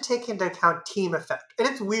 You have to take into account team effect, and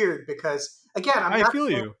it's weird because again, I feel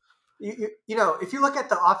you. If you look at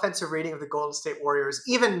the offensive rating of the Golden State Warriors,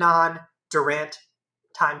 even non-Durant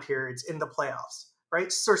time periods in the playoffs,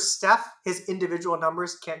 right? So Steph, his individual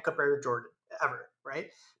numbers can't compare to Jordan ever, right?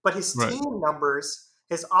 But his team numbers,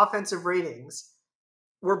 his offensive ratings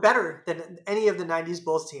were better than any of the 90s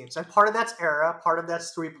Bulls teams. And part of that's era, part of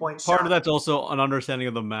that's three-point shot. Part of that's also an understanding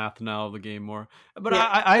of the math now of the game more. But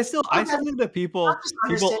yeah. I still think that people... Not just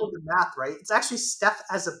understanding the math, right? It's actually Steph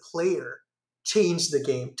as a player changed the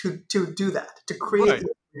game to do that, to create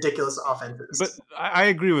ridiculous offenses. But I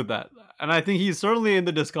agree with that. And I think he's certainly in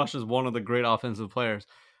the discussion as one of the great offensive players.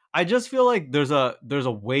 I just feel like there's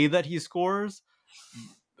a way that he scores.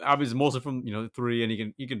 Obviously, mostly from three,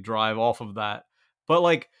 and he can drive off of that. But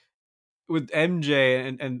like with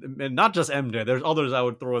MJ and not just MJ, there's others I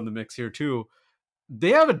would throw in the mix here too.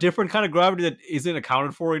 They have a different kind of gravity that isn't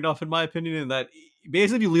accounted for enough, in my opinion, in that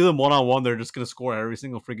basically if you leave them one-on-one, they're just going to score every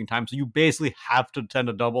single freaking time. So you basically have to tend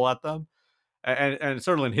to double at them. And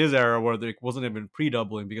certainly in his era where there wasn't even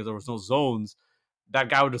pre-doubling because there was no zones, that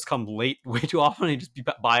guy would just come late way too often and just be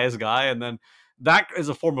by his guy. And then that is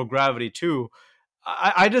a form of gravity too.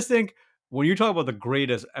 I just think when you talk about the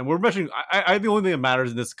greatest, and we're mentioning, the only thing that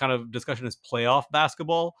matters in this kind of discussion is playoff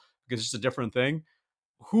basketball, because it's just a different thing.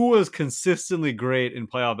 Who was consistently great in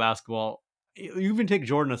playoff basketball? You even take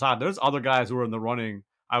Jordan aside. There's other guys who are in the running,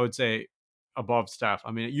 I would say, above Steph.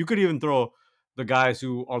 I mean, you could even throw the guys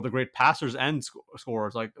who are the great passers and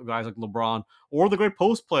scorers, like guys like LeBron, or the great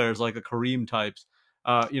post players like the Kareem types.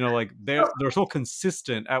 Like they're so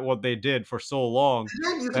consistent at what they did for so long.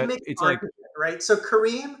 And then you can make it's argument, right? So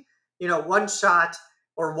Kareem, one shot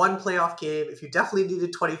or one playoff game, if you definitely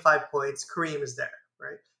needed 25 points, Kareem is there,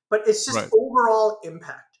 right? But it's just overall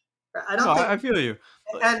impact. I feel you.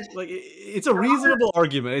 And like it's a reasonable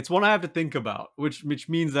argument. It's one I have to think about, which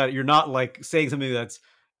means that you're not like saying something that's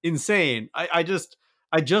insane. I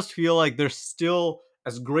just feel like they're still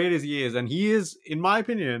as great as he is, and he is, in my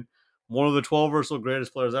opinion, one of the 12 or so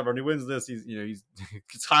greatest players ever. And he wins this. He's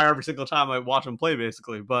gets higher every single time I watch him play,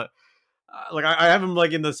 basically. But like I have him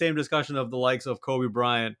like in the same discussion of the likes of Kobe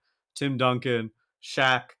Bryant, Tim Duncan,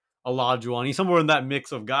 Shaq, Olajuwon. He's somewhere in that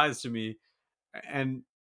mix of guys to me, and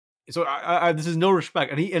so I this is no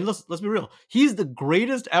respect. And let's be real, he's the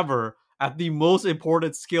greatest ever at the most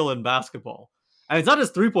important skill in basketball. And it's not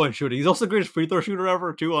just 3-point shooting. He's also the greatest free throw shooter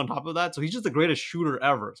ever, too, on top of that. So he's just the greatest shooter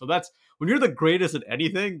ever. So that's, when you're the greatest at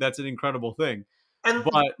anything, that's an incredible thing. And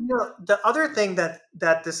the other thing that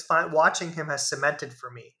this watching him has cemented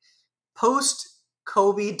for me, post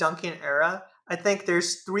Kobe Duncan era, I think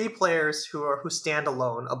there's three players who stand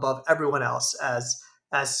alone above everyone else as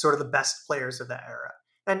sort of the best players of that era.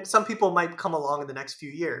 And some people might come along in the next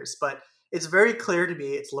few years, but it's very clear to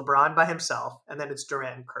me it's LeBron by himself, and then it's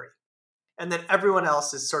Durant and Curry. And then everyone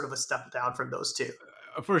else is sort of a step down from those two.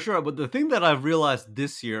 For sure. But the thing that I've realized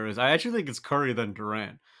this year is I actually think it's Curry than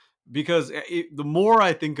Durant. Because the more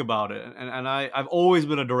I think about it, and I've always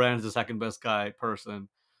been a Durant as the second best guy person,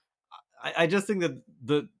 I just think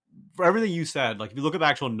that for everything you said, like if you look at the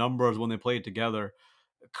actual numbers when they played together,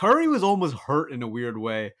 Curry was almost hurt in a weird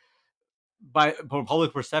way from a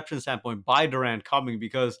public perception standpoint by Durant coming,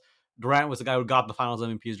 because Durant was the guy who got the finals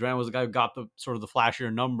MVPs. Durant was the guy who got the sort of the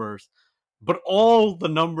flashier numbers. But all the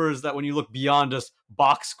numbers that when you look beyond just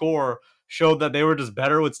box score showed that they were just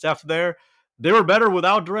better with Steph there. They were better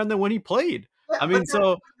without Durant than when he played. Yeah, I mean,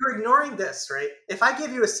 so you're ignoring this, right? If I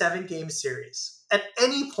give you a 7-game series at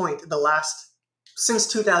any point in the since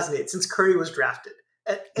 2008, since Curry was drafted,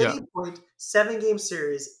 at any point, 7-game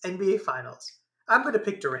series, NBA Finals, I'm going to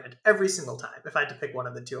pick Durant every single time if I had to pick one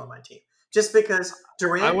of the two on my team. Just because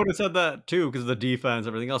Durant... I would have said that too, because of the defense,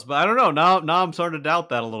 everything else. But I don't know. Now I'm starting to doubt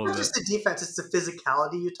that a little bit. It's not just the defense, it's the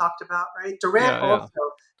physicality you talked about, right? Durant also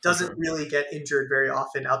doesn't really get injured very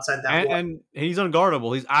often outside that. And he's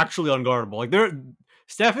unguardable. He's actually unguardable. Like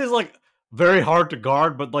Steph is like very hard to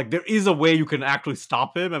guard, but like there is a way you can actually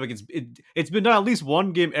stop him. I mean, it's been done at least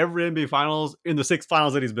one game every NBA Finals in the 6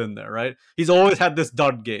 finals that he's been there. Right? He's always had this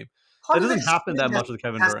dud game. That Part of doesn't it happen that much with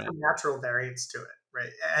Kevin has Durant. some natural variance to it,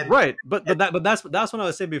 right? Right, but that's what I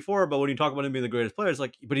was saying before. But when you talk about him being the greatest player, it's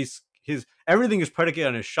like, but he's his everything is predicated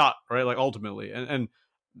on his shot, right? Like ultimately, and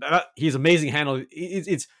he's amazing handle.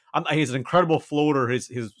 He's an incredible floater.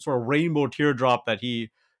 His sort of rainbow teardrop that he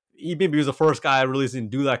maybe was the first guy I really seen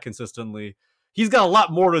do that consistently. He's got a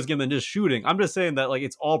lot more to his game than just shooting. I'm just saying that like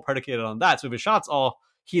it's all predicated on that. So if his shot's off,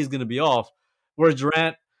 he is going to be off. Whereas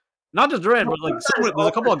Durant, not just Durant, No, but like that is there's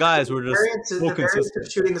a couple also of guys true. who are just so The variance of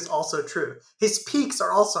consistent. shooting is also true. His peaks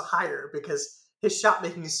are also higher because his shot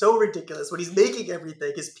making is so ridiculous. When he's making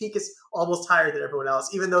everything, his peak is almost higher than everyone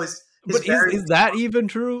else, even though his But is variance. is that even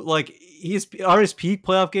true? Like his peak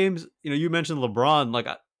playoff games? You know, you mentioned LeBron. Like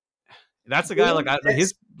that's the guy. Game His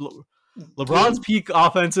six, LeBron's game peak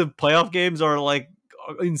offensive playoff games are like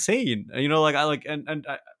insane. You know, like I like and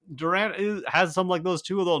Durant has some like those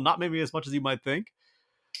too, although not maybe as much as you might think.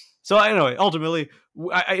 So anyway, ultimately,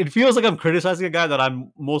 it feels like I'm criticizing a guy that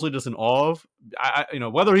I'm mostly just in awe of.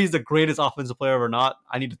 Whether he's the greatest offensive player or not,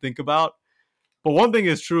 I need to think about. But one thing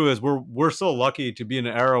is true is we're so lucky to be in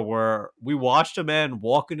an era where we watched a man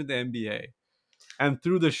walk into the NBA and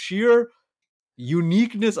through the sheer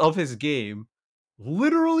uniqueness of his game,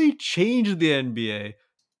 literally changed the NBA.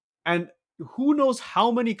 And who knows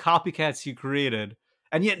how many copycats he created.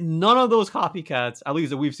 And yet none of those copycats, at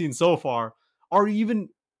least that we've seen so far, are even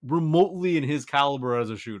remotely in his caliber as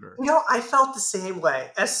a shooter. I felt the same way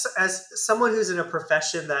as someone who's in a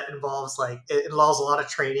profession that involves it involves a lot of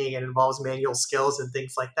training and involves manual skills and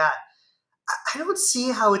things like that. I don't see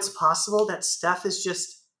how it's possible that Steph is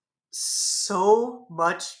just so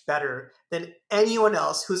much better than anyone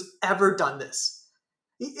else who's ever done this.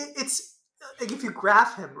 It's like if you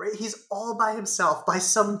graph him, right, he's all by himself by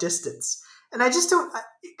some distance. And I just don't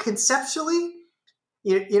conceptually,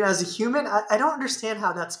 as a human, I don't understand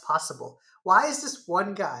how that's possible. Why is this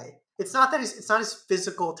one guy? It's not his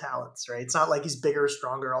physical talents, right? It's not like he's bigger,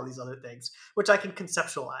 stronger, all these other things, which I can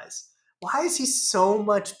conceptualize. Why is he so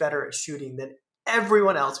much better at shooting than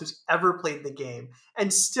everyone else who's ever played the game?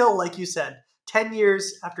 And still, like you said, 10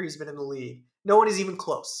 years after he's been in the league, no one is even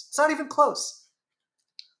close. It's not even close.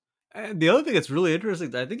 And the other thing that's really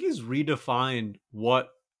interesting, I think he's redefined what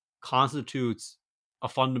constitutes a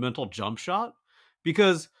fundamental jump shot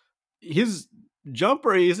because his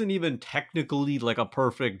jumper isn't even technically like a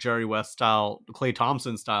perfect Jerry West style, Klay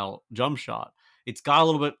Thompson style jump shot. It's got a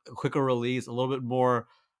little bit quicker release, a little bit more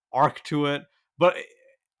arc to it. But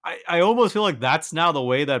I almost feel like that's now the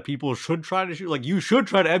way that people should try to shoot. Like you should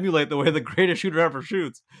try to emulate the way the greatest shooter ever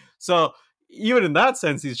shoots. So even in that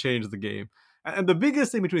sense, he's changed the game. And the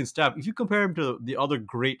biggest thing between Steph, if you compare him to the other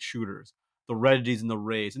great shooters, the Reggie's and the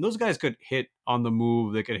Rays, and those guys could hit on the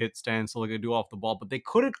move, they could hit standstill, they could do off the ball, but they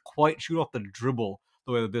couldn't quite shoot off the dribble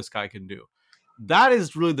the way that this guy can do. That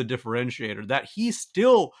is really the differentiator, that he's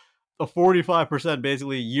still a 45%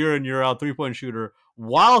 basically year in, year out 3-point shooter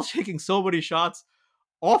while taking so many shots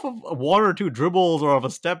off of one or two dribbles or of a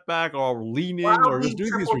step back or leaning While or just being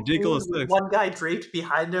doing these triple teamed ridiculous with things. one guy draped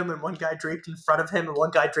behind him and one guy draped in front of him and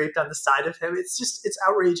one guy draped on the side of him, it's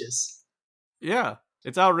outrageous. Yeah,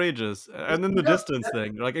 it's outrageous. And then the distance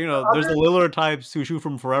thing. Like, The there's the other Lillard types who shoot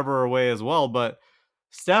from forever away as well, but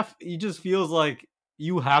Steph, he just feels like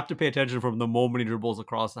you have to pay attention from the moment he dribbles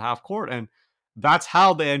across the half court. And that's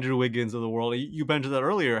how the Andrew Wiggins of the world, you mentioned that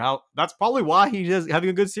earlier, how that's probably why he is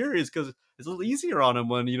having a good series because it's a little easier on him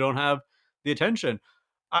when you don't have the attention.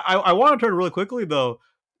 I want to turn really quickly, though,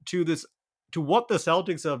 to this, to what the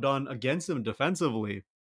Celtics have done against him defensively.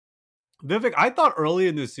 Vivek, I thought early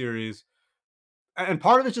in this series, and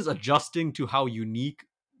part of it's just adjusting to how unique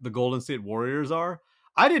the Golden State Warriors are.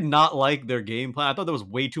 I did not like their game plan. I thought there was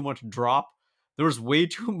way too much drop. There was way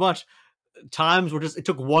too much times where just it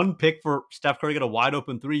took one pick for Steph Curry to get a wide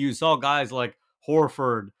open three. You saw guys like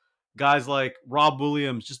Horford, guys like Rob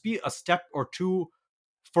Williams just be a step or two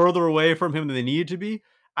further away from him than they needed to be.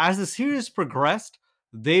 As the series progressed,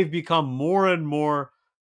 they've become more and more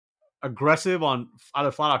aggressive on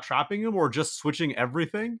either flat out trapping him or just switching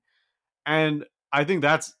everything. And I think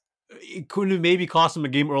it could have maybe cost them a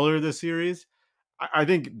game earlier this series. I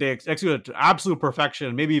think they executed to absolute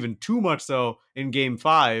perfection, maybe even too much so in game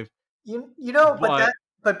 5. but But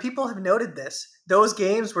but people have noted this. Those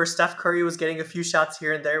games where Steph Curry was getting a few shots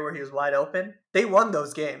here and there where he was wide open, they won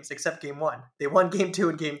those games except game 1. They won game 2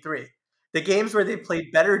 and game 3. The games where they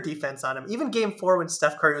played better defense on him, even Game 4 when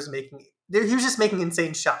Steph Curry was he was just making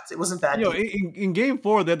insane shots. It wasn't bad defense. In Game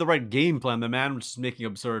 4, they had the right game plan. The man was just making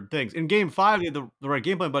absurd things. In Game 5, they had the right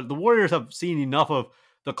game plan, but the Warriors have seen enough of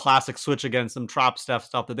the classic switch against them, trap Steph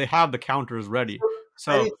stuff, that they have the counters ready. I mean,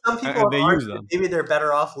 So, some people and have they use argued them. maybe they're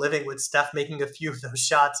better off living with Steph making a few of those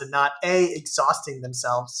shots and not A, exhausting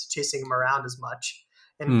themselves, chasing him around as much,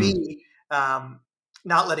 and B,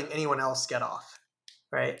 not letting anyone else get off,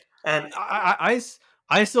 right? And I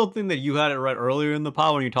still think that you had it right earlier in the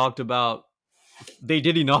pod when you talked about they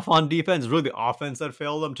did enough on defense. It's really the offense that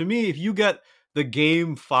failed them. To me, if you get the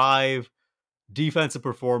Game 5 defensive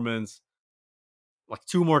performance like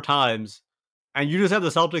 2 more times, and you just have the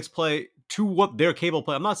Celtics play to what they're capable of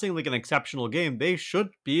playing, I'm not saying like an exceptional game. They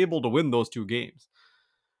should be able to win those 2 games.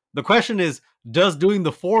 The question is, does doing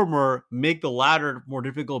the former make the latter more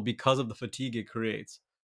difficult because of the fatigue it creates?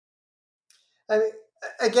 I mean,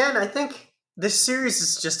 again, I think this series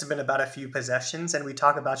has just been about a few possessions, and we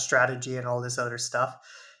talk about strategy and all this other stuff.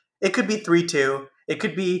 It could be 3-2. It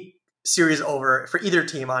could be series over for either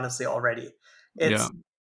team, honestly, already.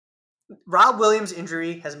 Rob Williams'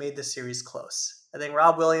 injury has made this series close. I think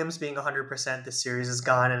Rob Williams being 100%, this series is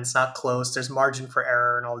gone, and it's not close. There's margin for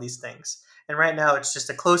error and all these things. And right now, it's just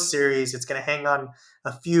a close series. It's going to hang on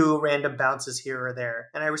a few random bounces here or there.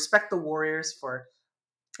 And I respect the Warriors for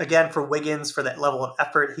Wiggins, for that level of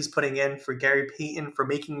effort he's putting in, for Gary Payton for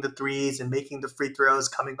making the threes and making the free throws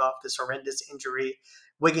coming off this horrendous injury,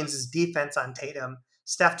 Wiggins' defense on Tatum,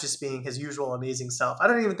 Steph just being his usual amazing self. I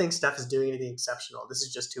don't even think Steph is doing anything exceptional. This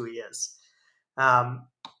is just who he is.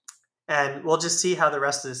 And we'll just see how the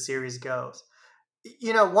rest of the series goes.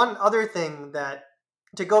 One other thing that,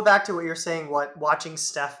 to go back to what you're saying, what watching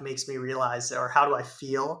Steph makes me realize, or how do I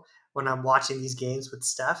feel when I'm watching these games with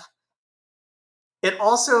Steph, it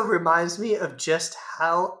also reminds me of just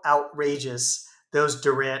how outrageous those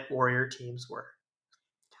Durant Warrior teams were.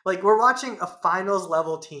 Like, we're watching a finals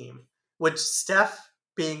level team, which Steph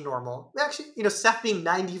being normal, actually, Steph being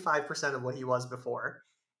 95% of what he was before.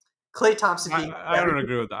 Klay Thompson being... I don't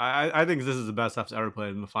agree with that. I think this is the best Steph's ever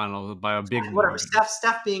played in the finals by a big whatever.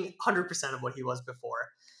 Steph being 100% of what he was before.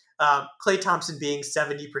 Klay Thompson being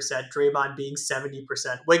 70%, Draymond being 70%,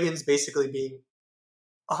 Wiggins basically being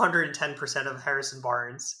 110% of Harrison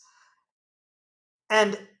Barnes.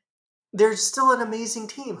 And they're still an amazing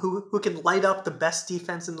team who can light up the best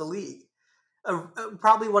defense in the league.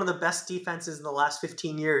 Probably one of the best defenses in the last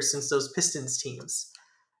 15 years since those Pistons teams.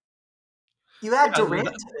 You add Durant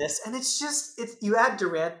to this, and you add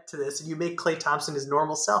Durant to this, and you make Klay Thompson his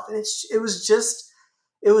normal self, and it was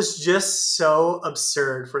just so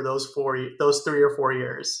absurd for those 3 or 4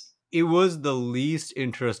 years. It was the least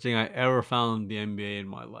interesting I ever found the NBA in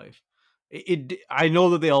my life. I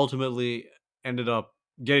know that they ultimately ended up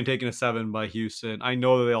getting taken to 7 by Houston. I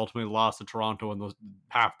know that they ultimately lost to Toronto, and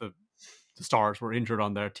half the stars were injured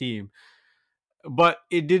on their team. But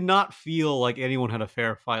it did not feel like anyone had a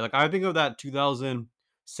fair fight. Like, I think of that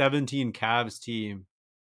 2017 Cavs team.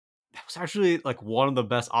 That was actually like one of the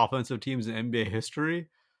best offensive teams in NBA history.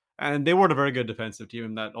 And they weren't a very good defensive team,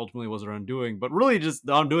 and that ultimately was their undoing. But really, just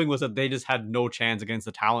the undoing was that they just had no chance against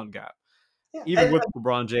the talent gap. Yeah, even with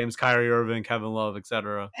LeBron James, Kyrie Irving, Kevin Love,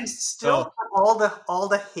 etc. And still, all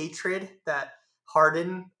the hatred that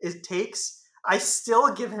Harden takes, I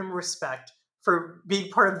still give him respect for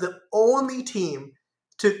being part of the only team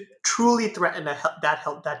to truly threaten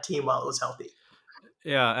that team while it was healthy.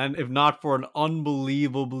 Yeah, and if not for an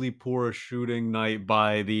unbelievably poor shooting night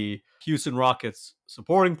by the Houston Rockets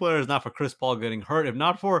supporting players, not for Chris Paul getting hurt, if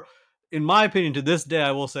not for, in my opinion, to this day,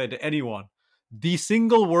 I will say to anyone, the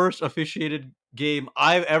single worst officiated game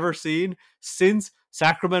I've ever seen since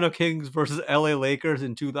Sacramento Kings versus LA Lakers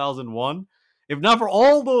in 2001. If not for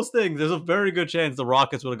all those things, there's a very good chance the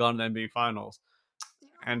Rockets would have gone to the NBA Finals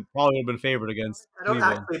and probably would have been favored against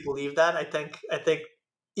Cleveland. Actually believe that. I think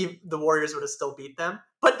the Warriors would have still beat them.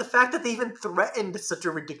 But the fact that they even threatened such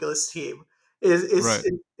a ridiculous team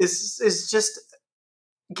is just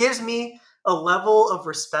gives me a level of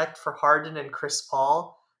respect for Harden and Chris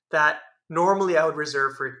Paul that normally I would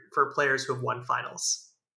reserve for players who have won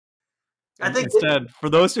finals. I think instead, for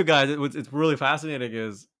those 2 guys, it's really fascinating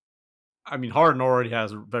is, I mean, Harden already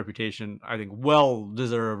has a reputation, I think,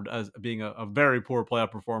 well-deserved as being a very poor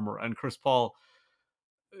playoff performer. And Chris Paul,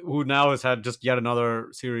 who now has had just yet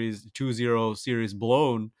another 2-0 series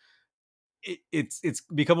blown, it's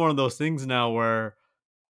become one of those things now where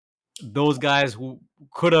those guys who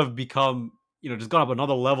could have become, just gone up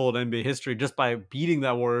another level in NBA history just by beating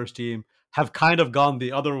that Warriors team have kind of gone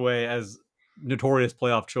the other way as notorious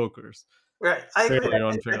playoff chokers. Right. I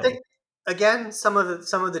agree. again, some of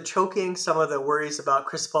the choking, some of the worries about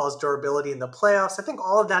Chris Paul's durability in the playoffs. I think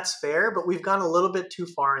all of that's fair, but we've gone a little bit too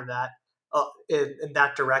far in that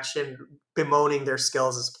direction, bemoaning their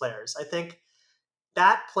skills as players. I think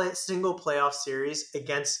that single playoff series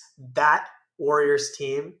against that Warriors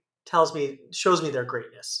team shows me their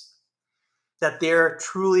greatness. That they're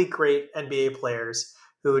truly great NBA players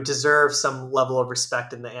who deserve some level of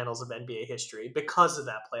respect in the annals of NBA history because of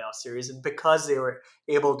that playoff series and because they were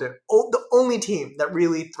able to, the only team that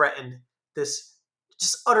really threatened this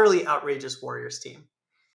just utterly outrageous Warriors team.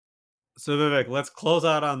 So Vivek, let's close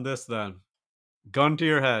out on this then. Gun to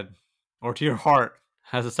your head or to your heart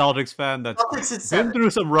as a Celtics fan that's been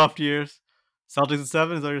through some rough years. Celtics in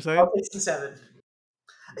 7, is that what you're saying? Celtics in 7.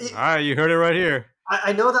 All right, you heard it right here.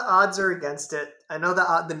 I know the odds are against it. I know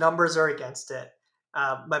the numbers are against it.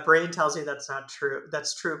 My brain tells me that's not true.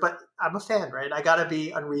 That's true, but I'm a fan, right? I gotta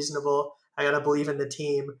be unreasonable. I gotta believe in the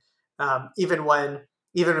team, even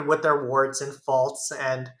with their warts and faults,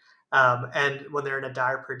 and when they're in a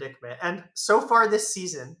dire predicament. And so far this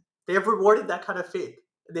season, they have rewarded that kind of faith.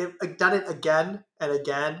 They've done it again and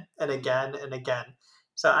again and again and again.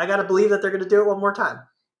 So I gotta believe that they're gonna do it one more time.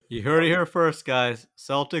 You heard it here first, guys.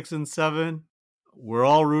 Celtics in 7. We're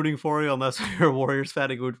all rooting for you, unless you're a Warriors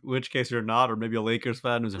fan, in which case you're not, or maybe a Lakers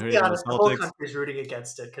fan who's hating the Celtics. The whole country's rooting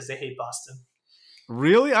against it because they hate Boston.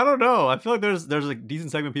 Really? I don't know. I feel like there's a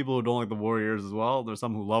decent segment of people who don't like the Warriors as well. There's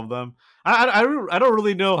some who love them. I don't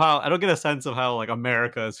really know how. I don't get a sense of how like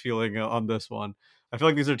America is feeling on this one. I feel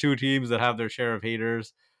like these are two teams that have their share of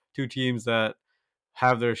haters, two teams that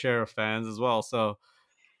have their share of fans as well. So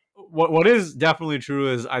what is definitely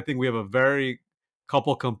true is I think we have a very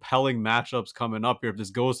couple compelling matchups coming up here if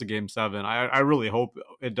this goes to Game 7. I really hope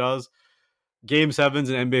it does. Game 7s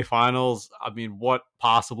in NBA Finals, I mean, what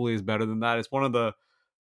possibly is better than that? It's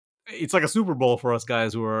like a Super Bowl for us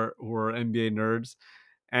guys who are NBA nerds.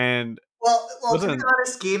 And well, to be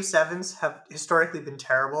honest, Game 7s have historically been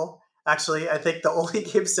terrible. Actually, I think the only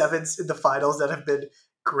Game 7s in the finals that have been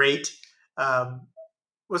great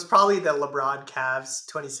was probably the LeBron Cavs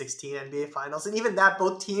 2016 NBA Finals. And even that,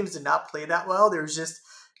 both teams did not play that well. There was just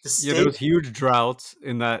there was huge droughts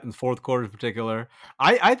in the fourth quarter in particular.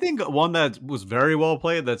 I think one that was very well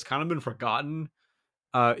played that's kind of been forgotten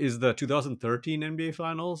is the 2013 NBA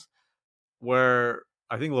Finals, where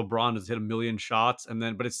I think LeBron has hit 1 million shots, and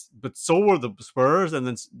then but so were the Spurs, and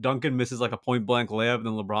then Duncan misses like a point blank layup, and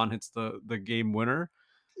then LeBron hits the game winner.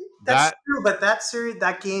 That's true, but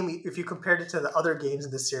that game, if you compared it to the other games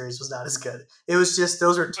in the series, was not as good. It was just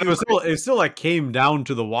those are two. It still like came down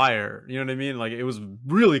to the wire. You know what I mean? Like it was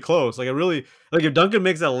really close. Like if Duncan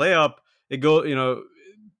makes that layup, it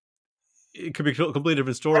could be a completely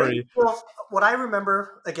different story. Well, what I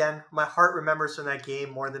remember, again, my heart remembers from that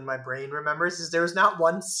game more than my brain remembers, is there was not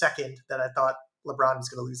 1 second that I thought LeBron was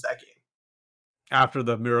going to lose that game. After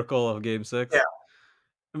the miracle of Game 6? Yeah.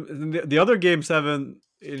 The other Game 7,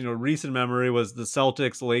 recent memory was the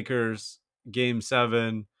Celtics-Lakers Game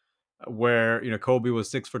 7, where, Kobe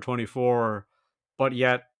was 6 for 24, but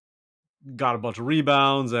yet got a bunch of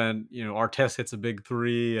rebounds, and, Artest hits a big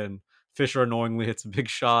 3, and Fisher annoyingly hits a big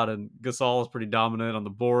shot, and Gasol is pretty dominant on the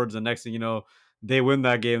boards, and next thing you know, they win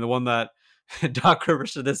that game. The one that Doc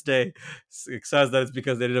Rivers to this day says that it's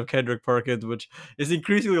because they didn't have Kendrick Perkins, which is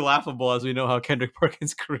increasingly laughable as we know how Kendrick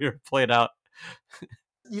Perkins' career played out.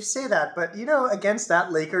 You say that, but against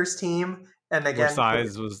that Lakers team, and again, where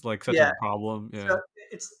size was like such a problem. Yeah, so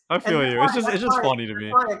I feel you. It's just funny to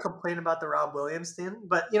me. I complain about the Rob Williams thing,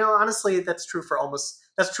 but honestly, that's true for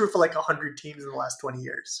like 100 teams in the last 20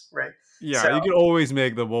 years, right? Yeah, so, you could always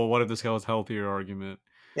make the what if this guy was healthier argument.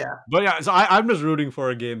 Yeah, but yeah, so I'm just rooting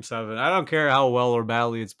for a Game 7. I don't care how well or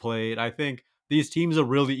badly it's played. I think these teams are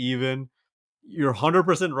really even. You're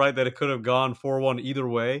 100% right that it could have gone 4-1 either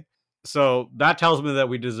way. So that tells me that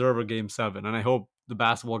we deserve a Game 7, and I hope the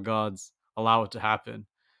basketball gods allow it to happen.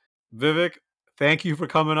 Vivek, thank you for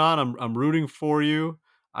coming on. I'm rooting for you.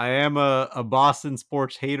 I am a Boston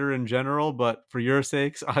sports hater in general, but for your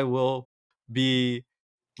sakes, I will be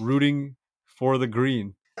rooting for the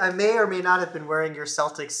green. I may or may not have been wearing your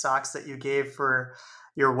Celtics socks that you gave for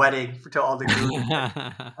your wedding to all the green.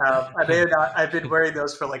 I may have not. I've been wearing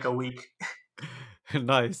those for like a week.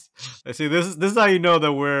 Nice. I see. This is how you know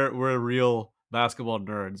that we're real basketball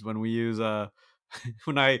nerds, when we use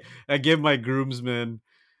when I give my groomsmen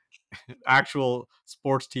actual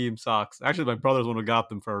sports team socks. Actually, my brother's one who got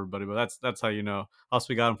them for everybody, but that's how you know. Us,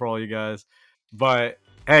 we got them for all you guys. But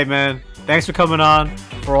hey, man, thanks for coming on.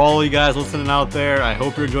 For all you guys listening out there, I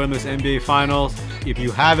hope you're enjoying this NBA Finals. If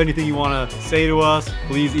you have anything you want to say to us,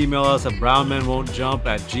 please email us at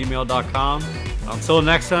brownmenwontjump@gmail.com. Until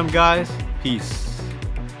next time, guys, peace.